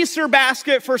had an Easter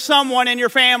basket for someone in your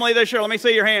family this year? Let me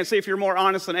see your hand, see if you're more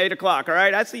honest than 8 o'clock, all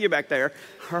right? I see you back there,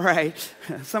 all right?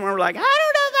 Someone were like, I don't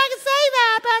know if I can say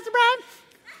that, Pastor Brian.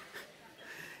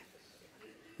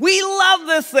 We love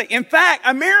this thing. In fact,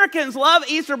 Americans love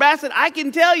Easter basket. I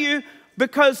can tell you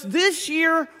because this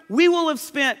year we will have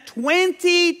spent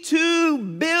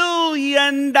 $22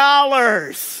 billion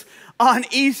on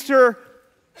Easter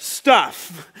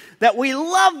stuff. That we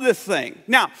love this thing.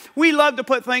 Now, we love to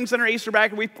put things in our Easter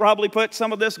basket. We probably put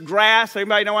some of this grass.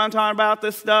 Anybody know what I'm talking about?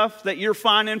 This stuff that you're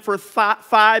finding for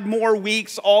 5 more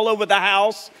weeks all over the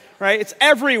house, right? It's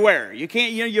everywhere. You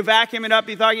can't, you vacuum it up.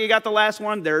 You thought you got the last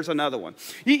one. There's another one.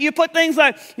 You put things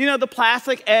like, the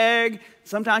plastic egg.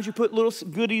 Sometimes you put little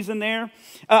goodies in there.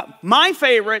 My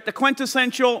favorite, the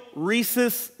quintessential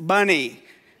Reese's Bunny.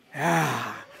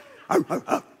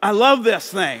 I love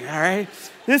this thing, all right?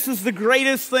 This is the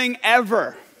greatest thing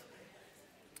ever.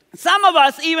 Some of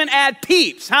us even add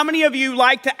Peeps. How many of you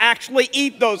like to actually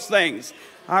eat those things?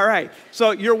 All right,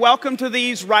 so you're welcome to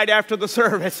these right after the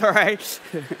service, all right?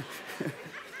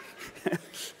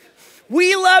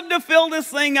 We love to fill this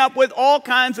thing up with all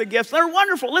kinds of gifts. They're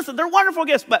wonderful. Listen, they're wonderful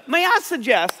gifts, but may I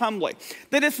suggest humbly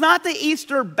that it's not the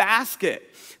Easter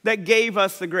basket that gave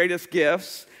us the greatest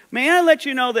gifts. May I let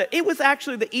you know that it was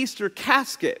actually the Easter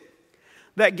casket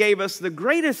that gave us the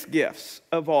greatest gifts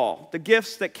of all, the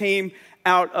gifts that came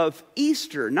out of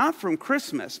Easter, not from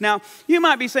Christmas. Now, you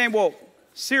might be saying, well,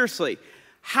 seriously,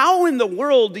 how in the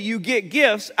world do you get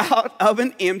gifts out of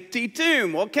an empty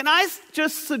tomb? Well, can I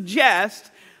just suggest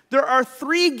there are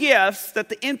 3 gifts that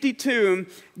the empty tomb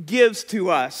gives to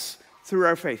us through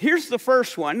our faith. Here's the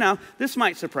first one. Now, this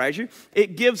might surprise you.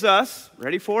 It gives us,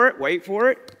 ready for it? Wait for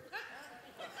it.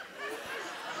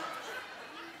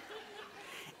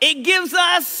 It gives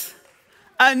us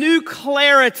a new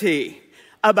clarity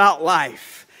about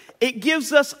life. It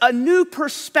gives us a new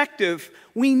perspective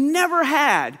we never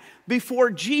had before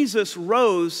Jesus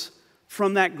rose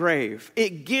from that grave.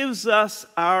 It gives us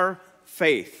our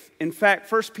faith. In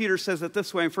fact, 1 Peter says it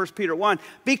this way in 1 Peter 1.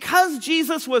 Because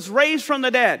Jesus was raised from the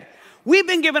dead, we've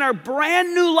been given our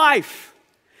brand new life.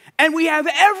 And we have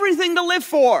everything to live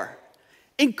for,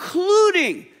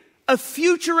 including a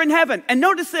future in heaven. And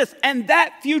notice this, and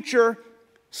that future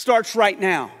starts right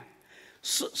now.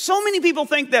 So many people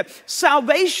think that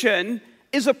salvation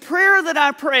is a prayer that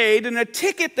I prayed and a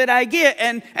ticket that I get,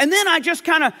 and then I just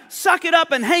kind of suck it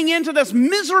up and hang into this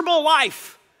miserable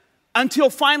life until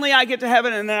finally I get to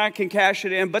heaven and then I can cash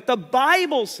it in. But the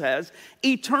Bible says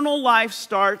eternal life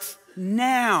starts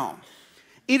now.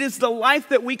 It is the life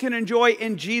that we can enjoy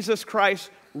in Jesus Christ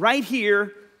right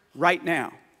here, right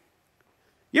now.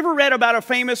 You ever read about a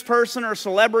famous person or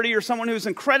celebrity or someone who's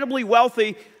incredibly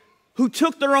wealthy who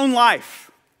took their own life?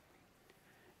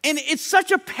 And it's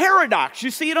such a paradox.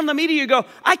 You see it on the media, you go,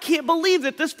 I can't believe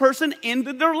that this person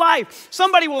ended their life.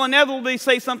 Somebody will inevitably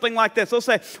say something like this. They'll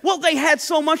say, well, they had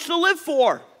so much to live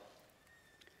for.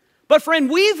 But friend,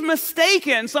 we've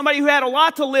mistaken somebody who had a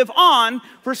lot to live on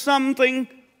for something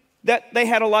that they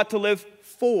had a lot to live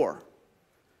for.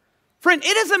 Friend,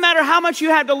 it doesn't matter how much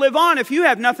you have to live on if you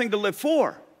have nothing to live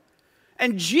for.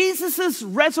 And Jesus'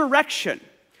 resurrection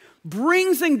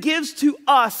brings and gives to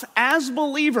us as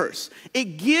believers,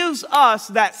 it gives us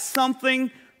that something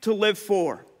to live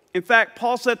for. In fact,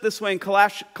 Paul said it this way in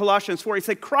Colossians 4. He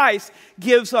said, Christ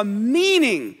gives a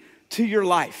meaning to your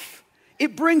life.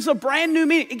 It brings a brand new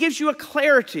meaning. It gives you a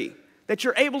clarity that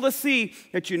you're able to see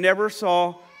that you never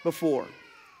saw before.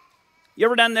 You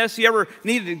ever done this? You ever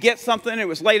needed to get something, it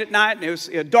was late at night, and it was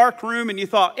a dark room, and you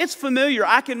thought, it's familiar,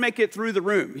 I can make it through the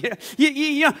room.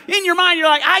 You know, in your mind, you're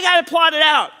like, I got to plot it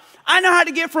out. I know how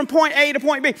to get from point A to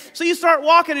point B. So you start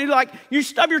walking, and you're like, you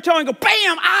stub your toe and go,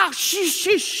 bam, ow,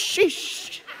 Shazam.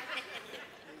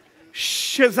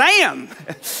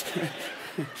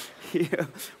 Yeah.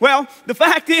 Well, the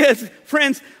fact is,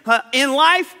 friends, in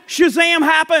life, Shazam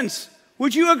happens.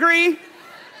 Would you agree?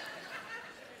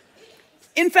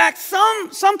 In fact,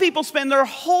 some people spend their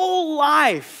whole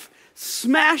life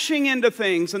smashing into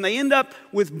things, and they end up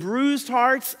with bruised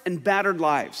hearts and battered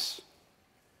lives.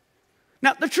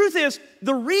 Now, the truth is,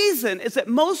 the reason is that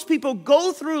most people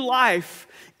go through life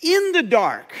in the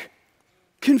dark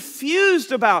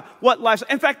confused about what life's.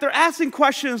 In fact, they're asking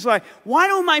questions like, why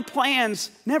do my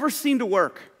plans never seem to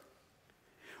work?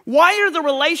 Why are the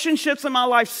relationships in my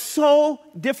life so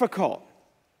difficult?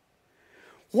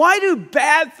 Why do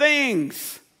bad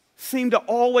things seem to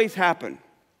always happen?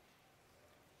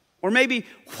 Or maybe,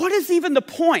 what is even the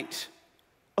point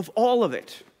of all of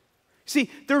it?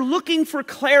 See, they're looking for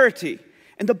clarity.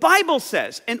 And the Bible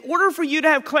says, in order for you to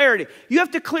have clarity, you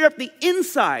have to clear up the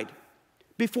inside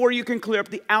before you can clear up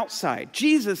the outside.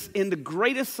 Jesus, in the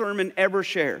greatest sermon ever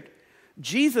shared,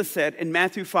 Jesus said in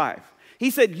Matthew 5, he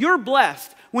said, you're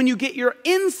blessed when you get your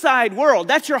inside world,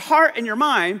 that's your heart and your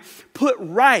mind, put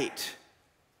right.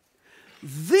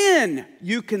 Then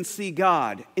you can see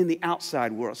God in the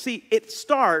outside world. See, it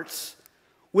starts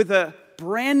with a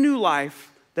brand new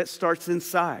life that starts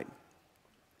inside.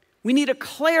 We need a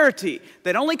clarity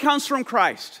that only comes from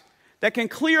Christ, that can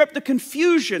clear up the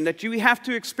confusion that you have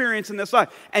to experience in this life.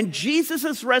 And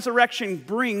Jesus' resurrection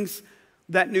brings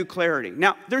that new clarity.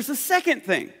 Now, there's a second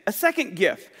thing, a second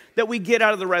gift that we get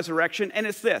out of the resurrection, and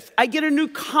it's this. I get a new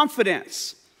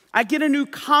confidence. I get a new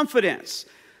confidence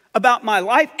about my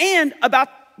life and about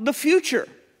the future.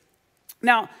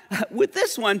 Now, with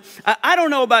this one, I don't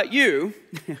know about you,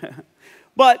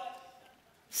 but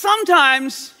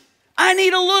sometimes I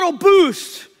need a little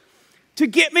boost to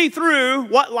get me through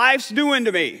what life's doing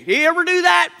to me. You ever do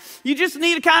that? You just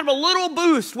need a kind of a little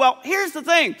boost. Well, here's the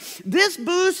thing. This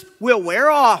boost will wear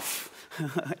off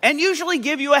and usually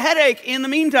give you a headache in the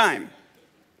meantime.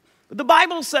 But the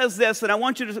Bible says this, and I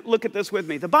want you to look at this with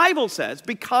me. The Bible says,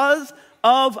 because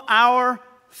of our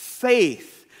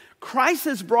faith, Christ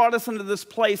has brought us into this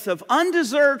place of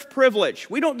undeserved privilege.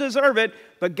 We don't deserve it,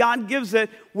 but God gives it,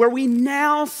 where we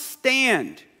now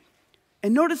stand.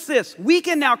 And notice this, we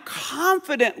can now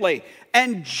confidently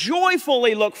and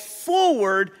joyfully look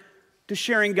forward to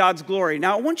sharing God's glory.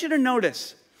 Now, I want you to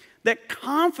notice that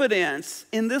confidence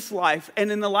in this life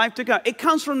and in the life to come, it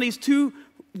comes from these two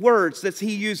words that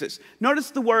he uses.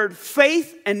 Notice the word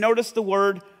faith and notice the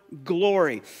word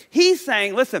glory. He's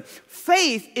saying, listen,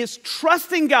 faith is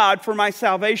trusting God for my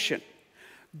salvation.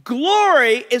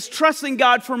 Glory is trusting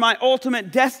God for my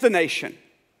ultimate destination.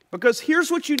 Because here's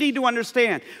what you need to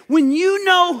understand. When you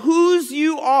know whose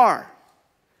you are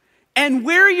and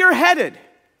where you're headed,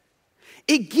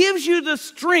 it gives you the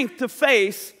strength to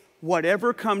face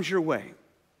whatever comes your way.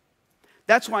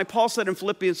 That's why Paul said in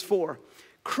Philippians 4,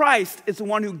 Christ is the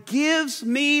one who gives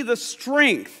me the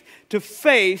strength to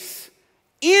face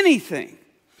anything.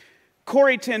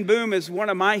 Corrie ten Boom is one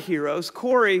of my heroes.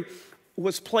 Corrie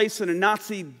was placed in a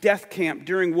Nazi death camp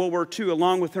during World War II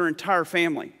along with her entire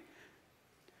family.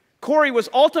 Corrie was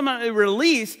ultimately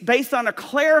released based on a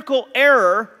clerical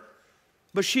error,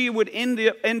 but she would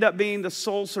end up being the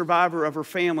sole survivor of her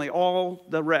family. All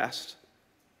the rest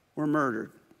were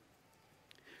murdered.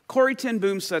 Corrie ten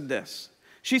Boom said this.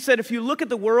 She said, if you look at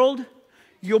the world,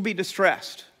 you'll be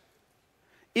distressed.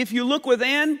 If you look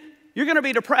within, you're going to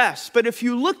be depressed. But if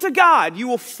you look to God, you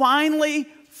will finally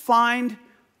find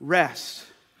rest.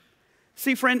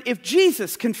 See, friend, if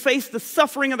Jesus can face the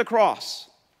suffering of the cross,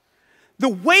 the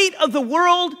weight of the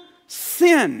world,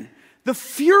 sin, the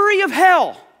fury of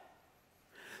hell,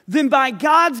 then by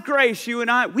God's grace, you and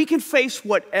I, we can face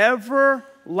whatever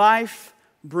life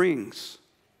brings.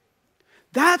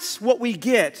 That's what we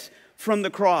get from the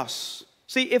cross.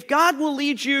 See, if God will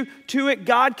lead you to it,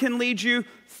 God can lead you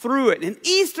through it. And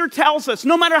Easter tells us,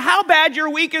 no matter how bad your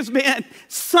week has been,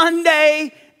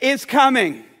 Sunday is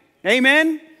coming.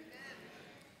 Amen?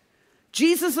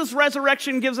 Jesus'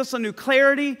 resurrection gives us a new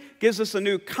clarity, gives us a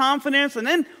new confidence. And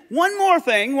then one more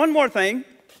thing,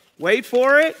 wait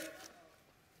for it,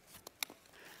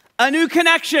 a new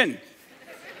connection.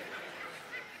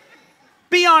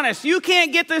 Be honest, you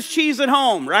can't get this cheese at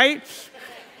home, right?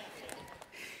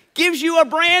 Gives you a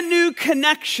brand new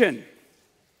connection.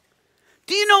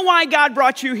 Do you know why God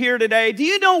brought you here today? Do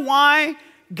you know why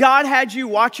God had you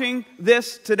watching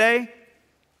this today?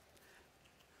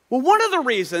 Well, one of the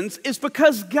reasons is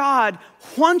because God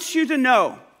wants you to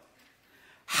know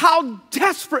how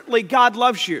desperately God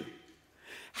loves you,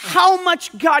 how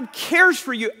much God cares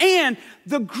for you, and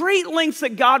the great lengths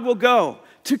that God will go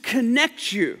to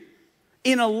connect you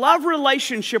in a love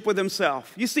relationship with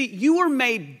himself. You see, you were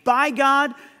made by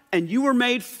God and you were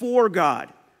made for God.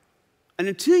 And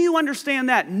until you understand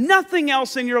that, nothing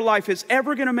else in your life is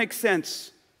ever going to make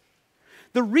sense.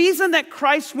 The reason that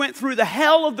Christ went through the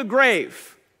hell of the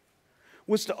grave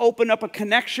was to open up a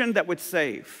connection that would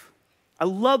save. I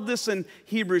love this in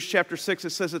Hebrews chapter 6.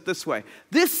 It says it this way.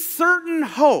 This certain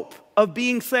hope of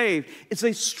being saved is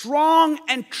a strong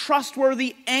and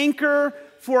trustworthy anchor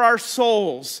for our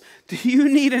souls. Do you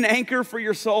need an anchor for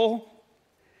your soul?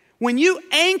 When you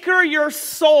anchor your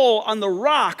soul on the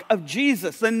rock of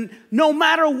Jesus, then no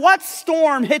matter what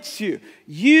storm hits you,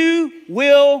 you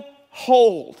will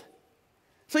hold.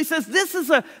 So he says this is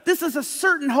a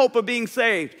certain hope of being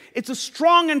saved. It's a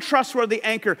strong and trustworthy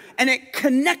anchor, and it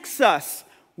connects us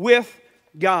with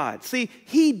God. See,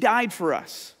 he died for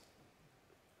us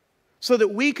so that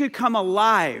we could come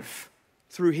alive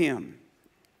through him.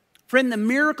 Friend, the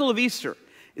miracle of Easter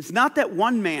is not that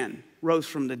one man rose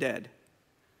from the dead.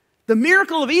 The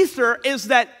miracle of Easter is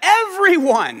that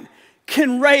everyone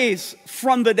can raise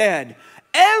from the dead.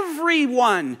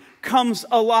 Everyone comes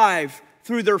alive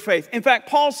through their faith. In fact,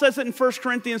 Paul says it in 1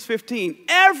 Corinthians 15.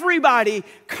 Everybody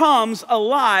comes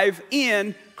alive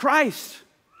in Christ.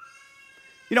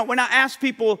 You know, when I ask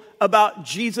people about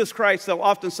Jesus Christ, they'll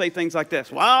often say things like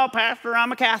this. Well, Pastor,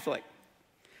 I'm a Catholic.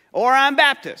 Or I'm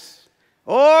Baptist.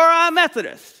 Or I'm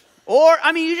Methodist. Or,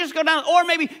 I mean, you just go down, or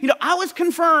maybe, I was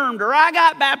confirmed, or I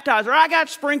got baptized, or I got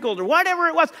sprinkled, or whatever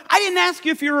it was. I didn't ask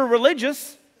you if you were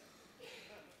religious.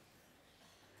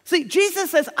 See,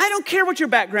 Jesus says, I don't care what your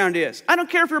background is. I don't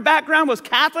care if your background was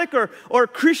Catholic, or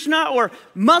Krishna, or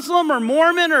Muslim, or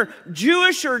Mormon, or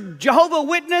Jewish, or Jehovah's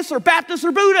Witness, or Baptist,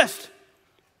 or Buddhist.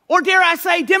 Or dare I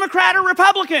say, Democrat or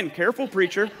Republican. Careful,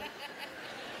 preacher.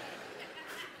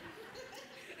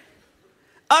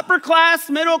 Upper class,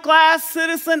 middle class,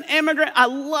 citizen, immigrant. I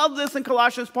love this in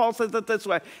Colossians. Paul says it this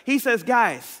way. He says,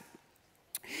 guys,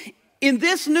 in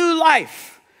this new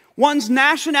life, one's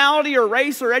nationality or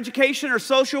race or education or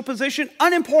social position,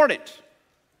 unimportant.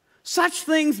 Such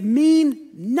things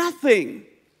mean nothing.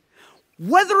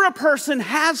 Whether a person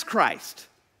has Christ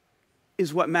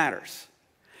is what matters.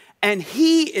 And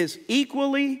he is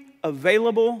equally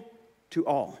available to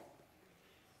all.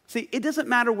 See, it doesn't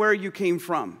matter where you came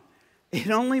from. It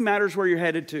only matters where you're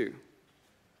headed to.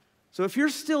 So if you're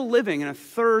still living in a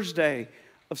Thursday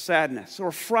of sadness, or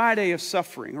a Friday of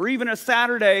suffering, or even a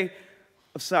Saturday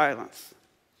of silence,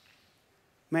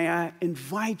 may I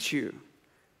invite you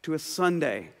to a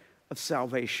Sunday of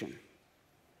salvation.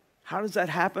 How does that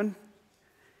happen?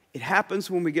 It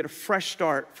happens when we get a fresh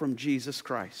start from Jesus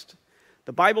Christ.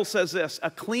 The Bible says this,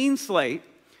 a clean slate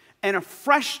and a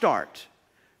fresh start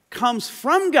comes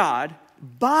from God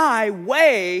by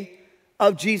way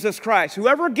of Jesus Christ.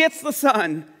 Whoever gets the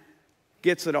Son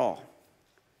gets it all.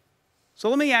 So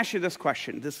let me ask you this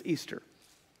question this Easter.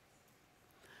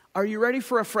 Are you ready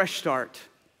for a fresh start?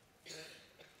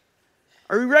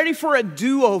 Are you ready for a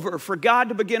do-over, for God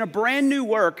to begin a brand new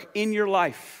work in your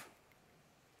life?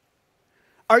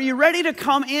 Are you ready to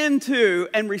come into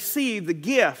and receive the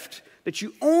gift that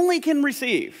you only can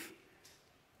receive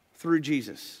through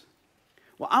Jesus?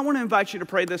 Well, I want to invite you to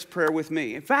pray this prayer with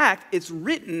me. In fact, it's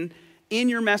written in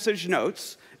your message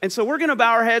notes. And so we're going to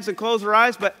bow our heads and close our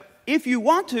eyes, but if you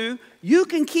want to, you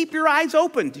can keep your eyes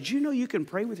open. Did you know you can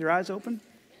pray with your eyes open?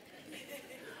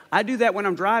 I do that when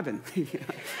I'm driving.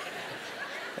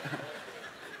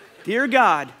 Dear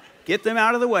God, get them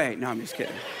out of the way. No, I'm just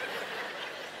kidding.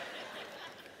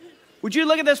 Would you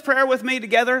look at this prayer with me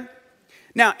together?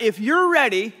 Now, if you're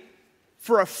ready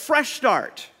for a fresh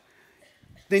start,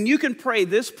 then you can pray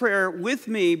this prayer with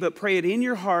me, but pray it in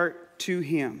your heart to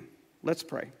Him. Let's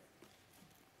pray.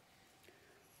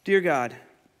 Dear God,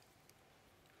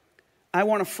 I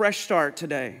want a fresh start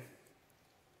today.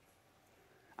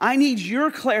 I need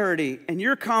your clarity and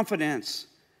your confidence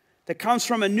that comes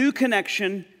from a new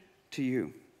connection to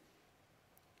you.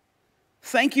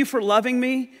 Thank you for loving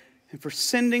me and for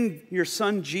sending your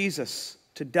son Jesus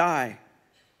to die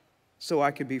so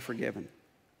I could be forgiven.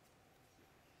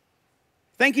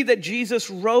 Thank you that Jesus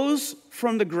rose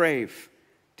from the grave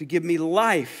to give me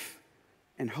life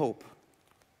and hope.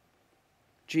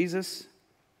 Jesus,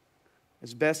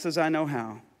 as best as I know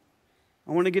how,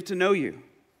 I want to get to know you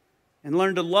and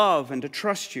learn to love and to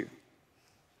trust you.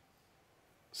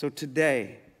 So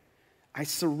today, I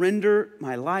surrender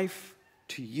my life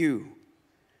to you,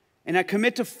 and I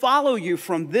commit to follow you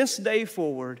from this day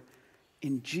forward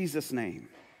in Jesus' name.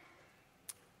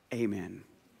 Amen.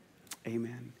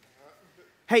 Amen.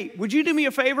 Hey, would you do me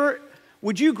a favor?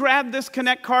 Would you grab this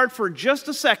Connect card for just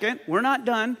a second? We're not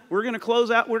done. We're going to close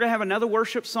out. We're going to have another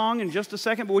worship song in just a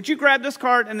second. But would you grab this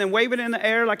card and then wave it in the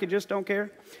air like you just don't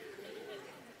care?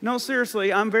 No,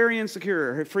 seriously, I'm very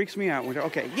insecure. It freaks me out.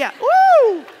 Okay, yeah.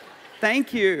 Woo!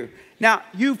 Thank you. Now,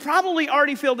 you've probably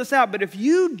already filled this out, but if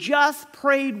you just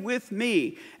prayed with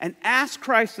me and asked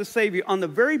Christ to save you, on the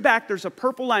very back there's a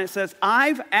purple line that says,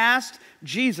 I've asked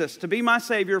Jesus to be my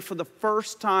Savior for the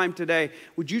first time today.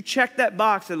 Would you check that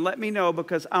box and let me know,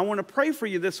 because I want to pray for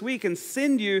you this week and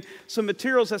send you some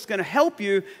materials that's going to help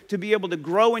you to be able to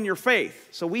grow in your faith.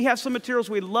 So we have some materials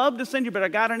we'd love to send you, but I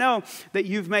got to know that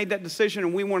you've made that decision,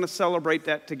 and we want to celebrate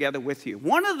that together with you.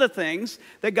 One of the things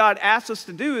that God asks us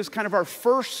to do is kind of our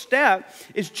first step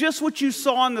is just what you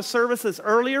saw in the services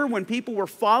earlier when people were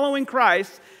following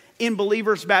Christ in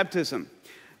believers' baptism.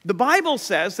 The Bible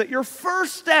says that your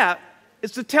first step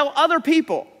is to tell other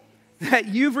people that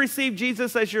you've received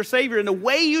Jesus as your Savior. And the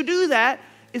way you do that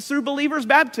is through believers'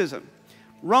 baptism.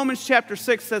 Romans chapter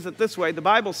 6 says it this way. The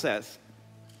Bible says,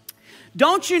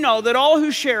 don't you know that all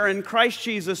who share in Christ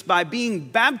Jesus by being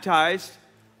baptized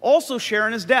also share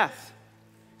in his death?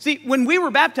 See, when we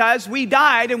were baptized, we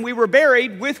died and we were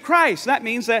buried with Christ. That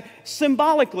means that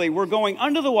symbolically we're going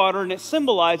under the water, and it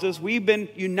symbolizes we've been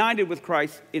united with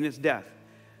Christ in his death.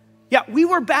 Yeah, we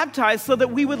were baptized so that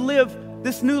we would live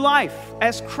this new life.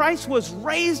 As Christ was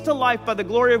raised to life by the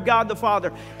glory of God the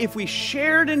Father, if we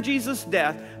shared in Jesus'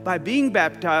 death by being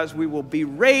baptized, we will be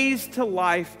raised to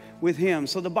life with him.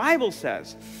 So the Bible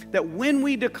says that when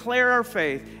we declare our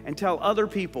faith and tell other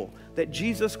people that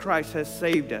Jesus Christ has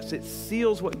saved us, it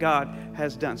seals what God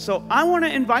has done. So I want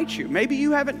to invite you. Maybe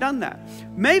you haven't done that.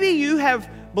 Maybe you have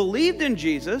believed in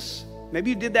Jesus. Maybe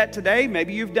you did that today.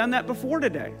 Maybe you've done that before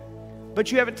today.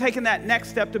 But you haven't taken that next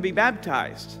step to be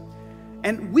baptized.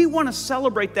 And we want to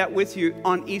celebrate that with you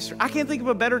on Easter. I can't think of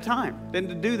a better time than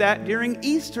to do that during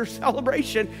Easter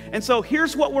celebration. And so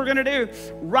here's what we're going to do.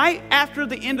 Right after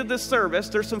the end of this service,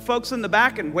 there's some folks in the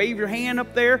back, and wave your hand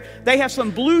up there. They have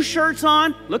some blue shirts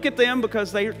on. Look at them,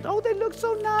 because they look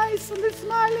so nice and they're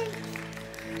smiling.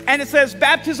 And it says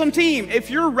baptism team. If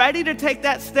you're ready to take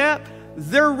that step,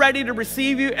 they're ready to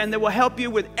receive you, and they will help you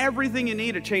with everything you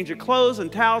need, a change of clothes and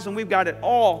towels, and we've got it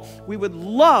all. We would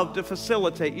love to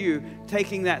facilitate you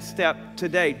taking that step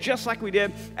today, just like we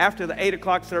did after the 8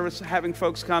 o'clock service, having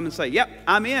folks come and say, yep,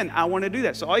 I'm in, I want to do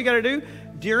that. So all you got to do,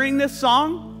 during this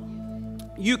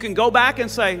song, you can go back and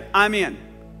say, I'm in.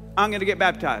 I'm going to get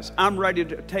baptized. I'm ready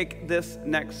to take this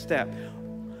next step.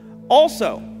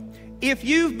 Also, if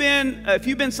you've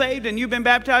been saved and you've been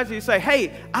baptized, and you say,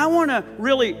 hey, I want to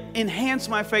really enhance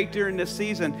my faith during this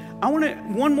season,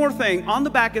 one more thing. On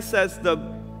the back it says the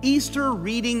Easter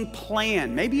reading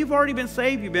plan. Maybe you've already been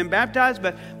saved, you've been baptized,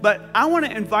 but I want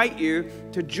to invite you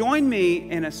to join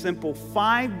me in a simple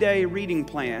 5-day reading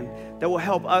plan that will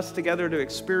help us together to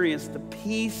experience the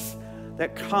peace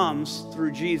that comes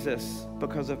through Jesus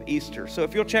because of Easter. So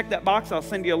if you'll check that box, I'll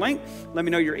send you a link. Let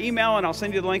me know your email, and I'll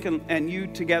send you the link, and you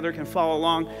together can follow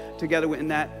along together in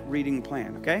that reading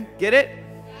plan, okay? Get it?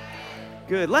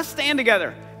 Good. Let's stand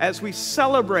together as we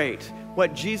celebrate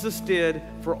what Jesus did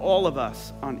for all of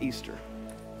us on Easter.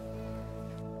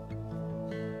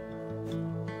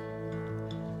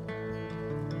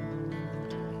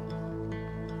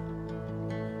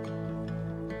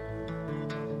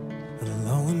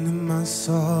 Alone in my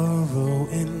sorrow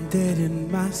and dead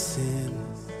in my sin,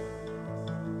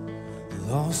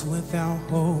 lost without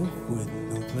hope with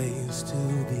no place to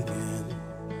begin.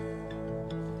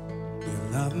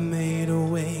 Your love made a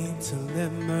way to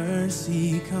let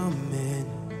mercy come in.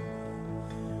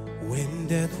 When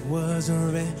death was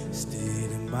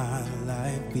arrested and my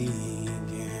life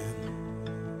began.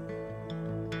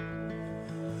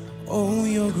 Oh,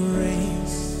 your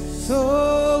grace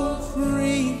so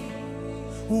free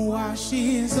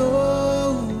washes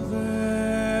over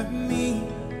me.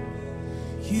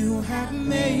 You have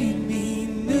made me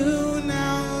new.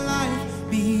 Now life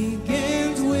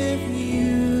begins with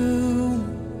you.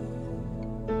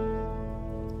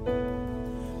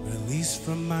 Released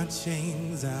from my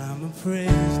chains, I'm a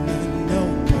prisoner no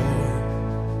more.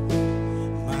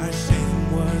 My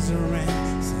shame was a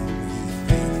ransom he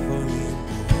faithfully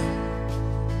bore.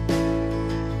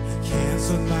 He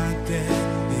canceled my debt,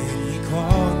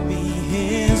 called me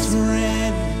his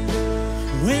friend.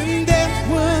 When death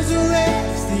was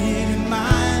arrested and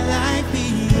my life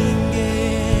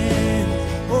began.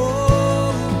 Oh,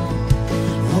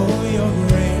 your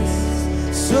grace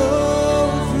so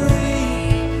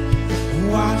free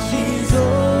washes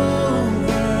over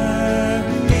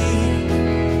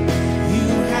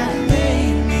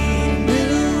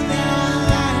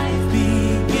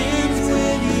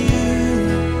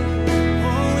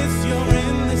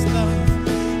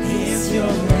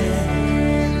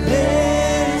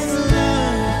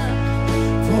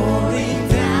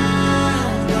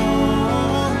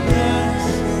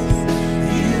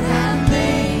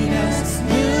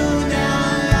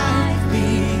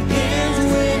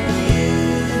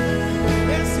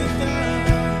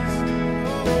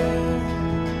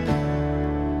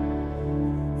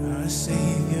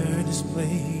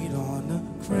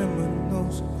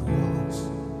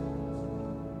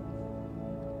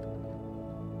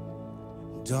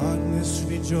chorus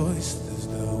rejoiced as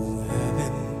though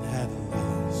heaven had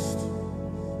lost.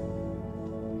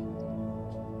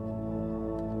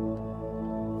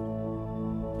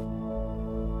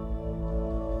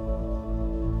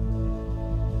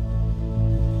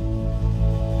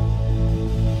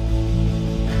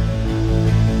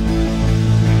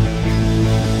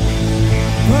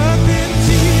 But then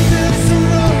Jesus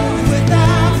arose with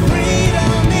our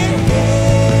freedom in hand.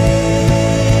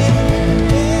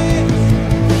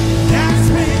 That's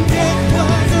when death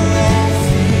was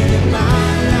arrested and my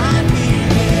life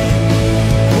began.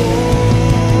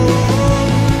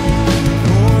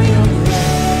 For your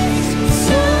grace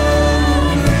so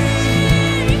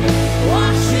great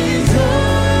washes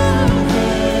over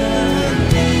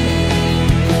me.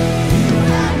 You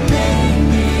have made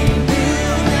me new.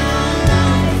 Now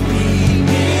life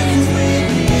begins with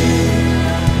you.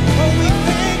 Oh, we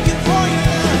thank you for your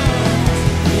love.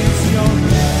 It's your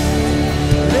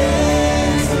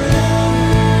endless love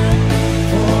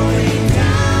pouring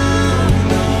down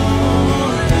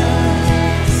on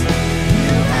us.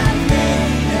 You have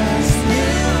made us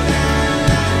new. Now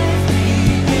life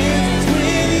begins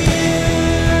with you.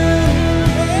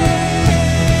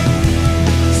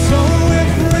 So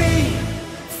we're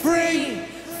free,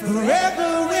 forever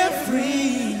we're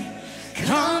free.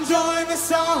 Come join the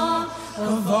song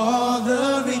of all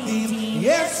the redeemed.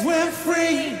 Yes, we're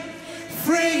free,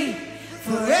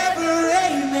 forever,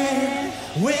 amen.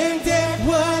 When death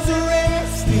was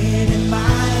arrested and my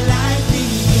life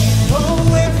began. Oh,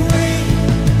 we're free,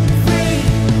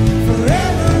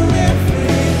 forever we're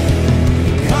free.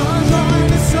 Come join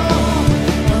the song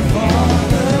of all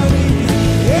the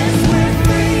redeemed. Yes, we're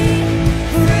free,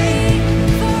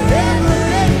 forever,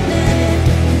 amen.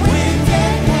 When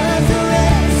death was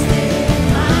arrested and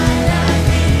my life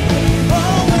began.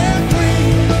 Oh, we're free,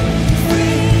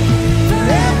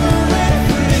 forever we're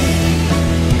free.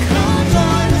 Come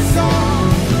join the song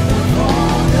of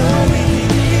all the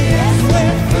redeemed. Yes,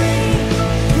 we're free,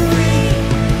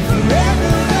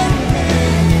 forever,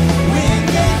 amen. When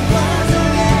death was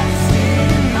arrested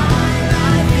and my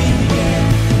life began.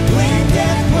 When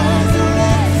death was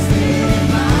arrested and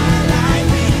my life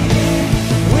began.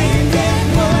 When death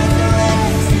was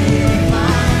arrested and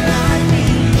my life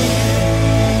began.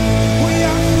 We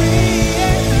are free.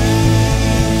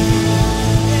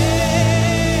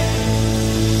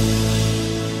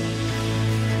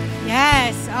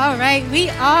 Yes, all right, we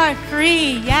are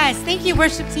free. Yes, thank you,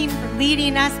 worship team, for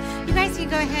leading us. You guys can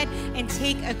go ahead and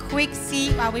take a quick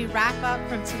seat while we wrap up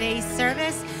from today's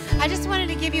service. I just wanted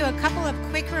to give you a couple of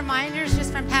quick reminders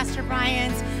just from Pastor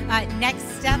Brian's next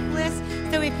step list.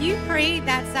 So if you prayed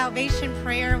that salvation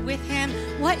prayer with him,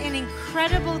 what an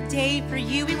incredible day for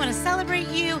you. We want to celebrate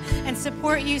you and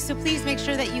support you. So please make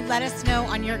sure that you let us know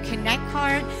on your Connect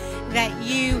card that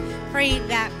you prayed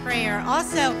that prayer.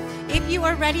 Also, if you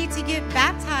are ready to get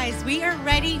baptized, we are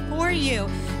ready for you.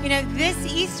 You know, this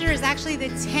Easter is actually the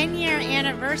 10-year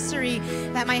anniversary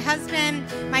that my husband,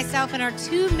 myself, and our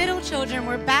 2 middle children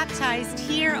were baptized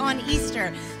here on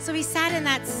Easter. So we sat in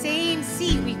that same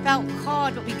seat. We felt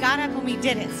called, but we got up and we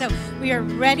did it. So we are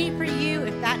ready for you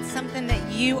if that's something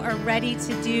that you are ready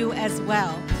to do as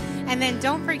well. And then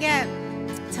don't forget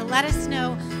to let us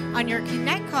know on your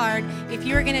Connect card if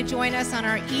you're going to join us on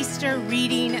our Easter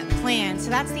reading plan. So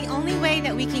that's the only way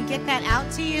that we can get that out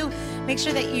to you. Make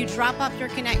sure that you drop off your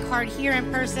Connect card here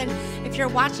in person. If you're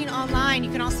watching online,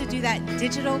 you can also do that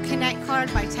digital Connect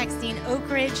card by texting Oak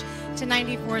Ridge to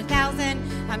 94,000.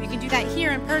 You can do that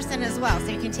here in person as well, so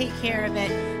you can take care of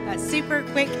it super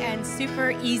quick and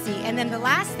super easy. And then the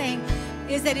last thing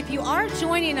is that if you are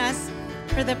joining us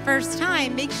for the first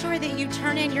time, make sure that you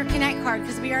turn in your Connect card,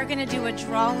 because we are going to do a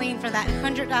drawing for that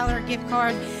 $100 gift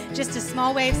card. Just a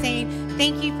small way of saying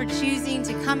thank you for choosing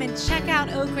to come and check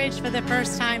out Oak Ridge for the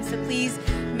first time. So please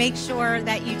make sure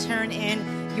that you turn in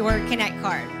your Connect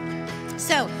card.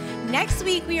 So next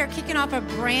week, we are kicking off a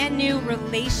brand new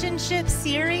relationship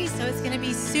series. So it's going to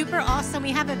be super awesome.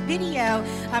 We have a video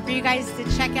for you guys to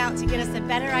check out to get us a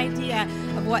better idea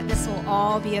of what this will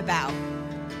all be about.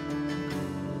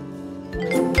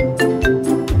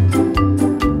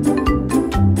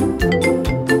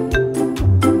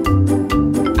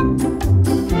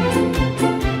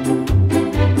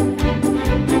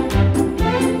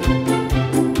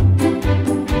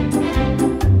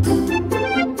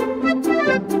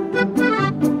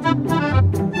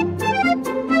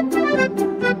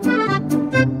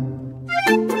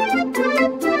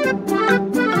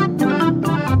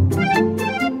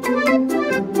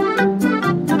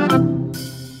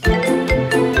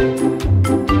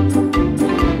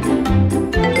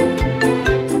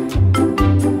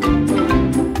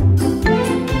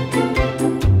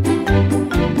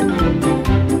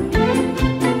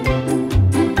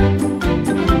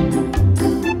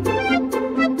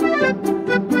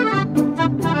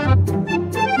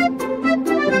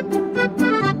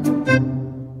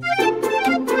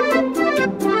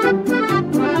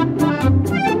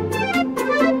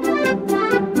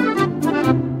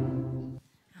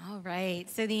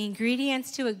 So the ingredients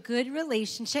to a good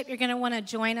relationship, you're going to want to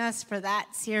join us for that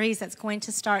series that's going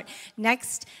to start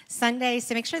next Sunday.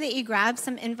 So make sure that you grab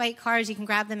some invite cards. You can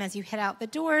grab them as you head out the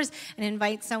doors and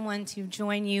invite someone to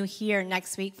join you here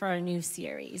next week for our new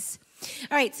series.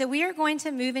 All right, so we are going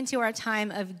to move into our time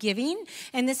of giving,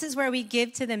 and this is where we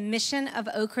give to the mission of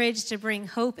Oak Ridge to bring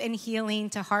hope and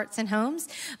healing to hearts and homes.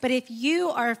 But if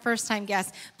you are a first-time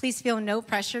guest, please feel no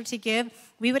pressure to give.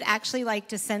 We would actually like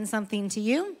to send something to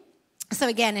you. So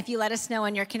again, if you let us know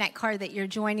on your Connect card that you're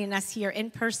joining us here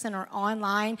in person or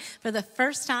online for the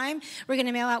first time, we're going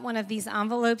to mail out one of these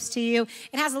envelopes to you.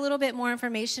 It has a little bit more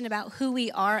information about who we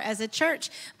are as a church,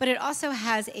 but it also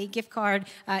has a gift card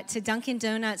to Dunkin'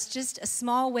 Donuts, just a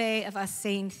small way of us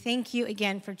saying thank you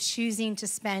again for choosing to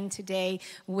spend today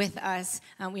with us.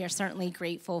 We are certainly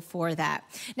grateful for that.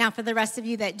 Now, for the rest of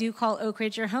you that do call Oak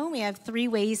Ridge your home, we have 3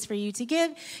 ways for you to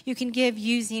give. You can give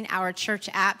using our church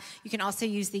app. You can also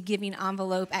use the giving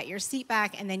envelope at your seat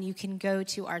back, and then you can go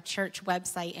to our church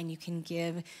website and you can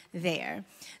give there.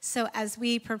 So as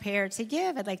we prepare to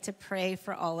give, I'd like to pray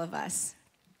for all of us.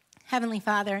 Heavenly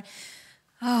Father,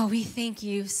 we thank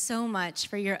you so much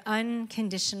for your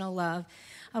unconditional love,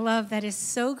 a love that is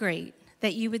so great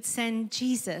that you would send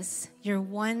Jesus, your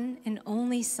one and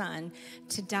only Son,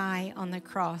 to die on the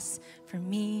cross for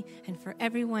me and for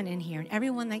everyone in here and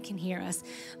everyone that can hear us.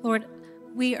 Lord,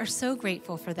 we are so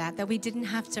grateful for that we didn't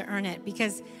have to earn it,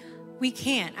 because we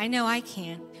can't. I know I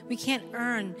can't. We can't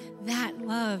earn that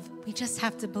love. We just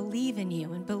have to believe in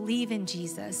you and believe in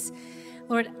Jesus.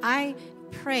 Lord, I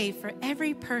pray for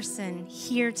every person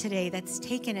here today that's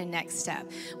taken a next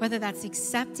step, whether that's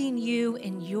accepting you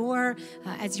in your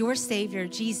as your Savior,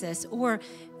 Jesus, or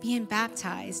being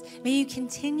baptized. May you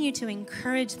continue to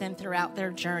encourage them throughout their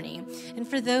journey. And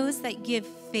for those that give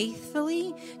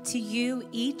faithfully to you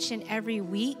each and every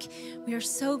week, we are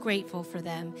so grateful for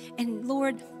them. And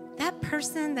Lord, that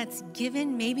person that's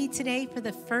given maybe today for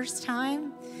the first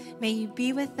time, may you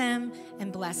be with them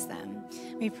and bless them.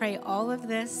 We pray all of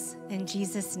this in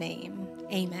Jesus' name.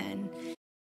 Amen.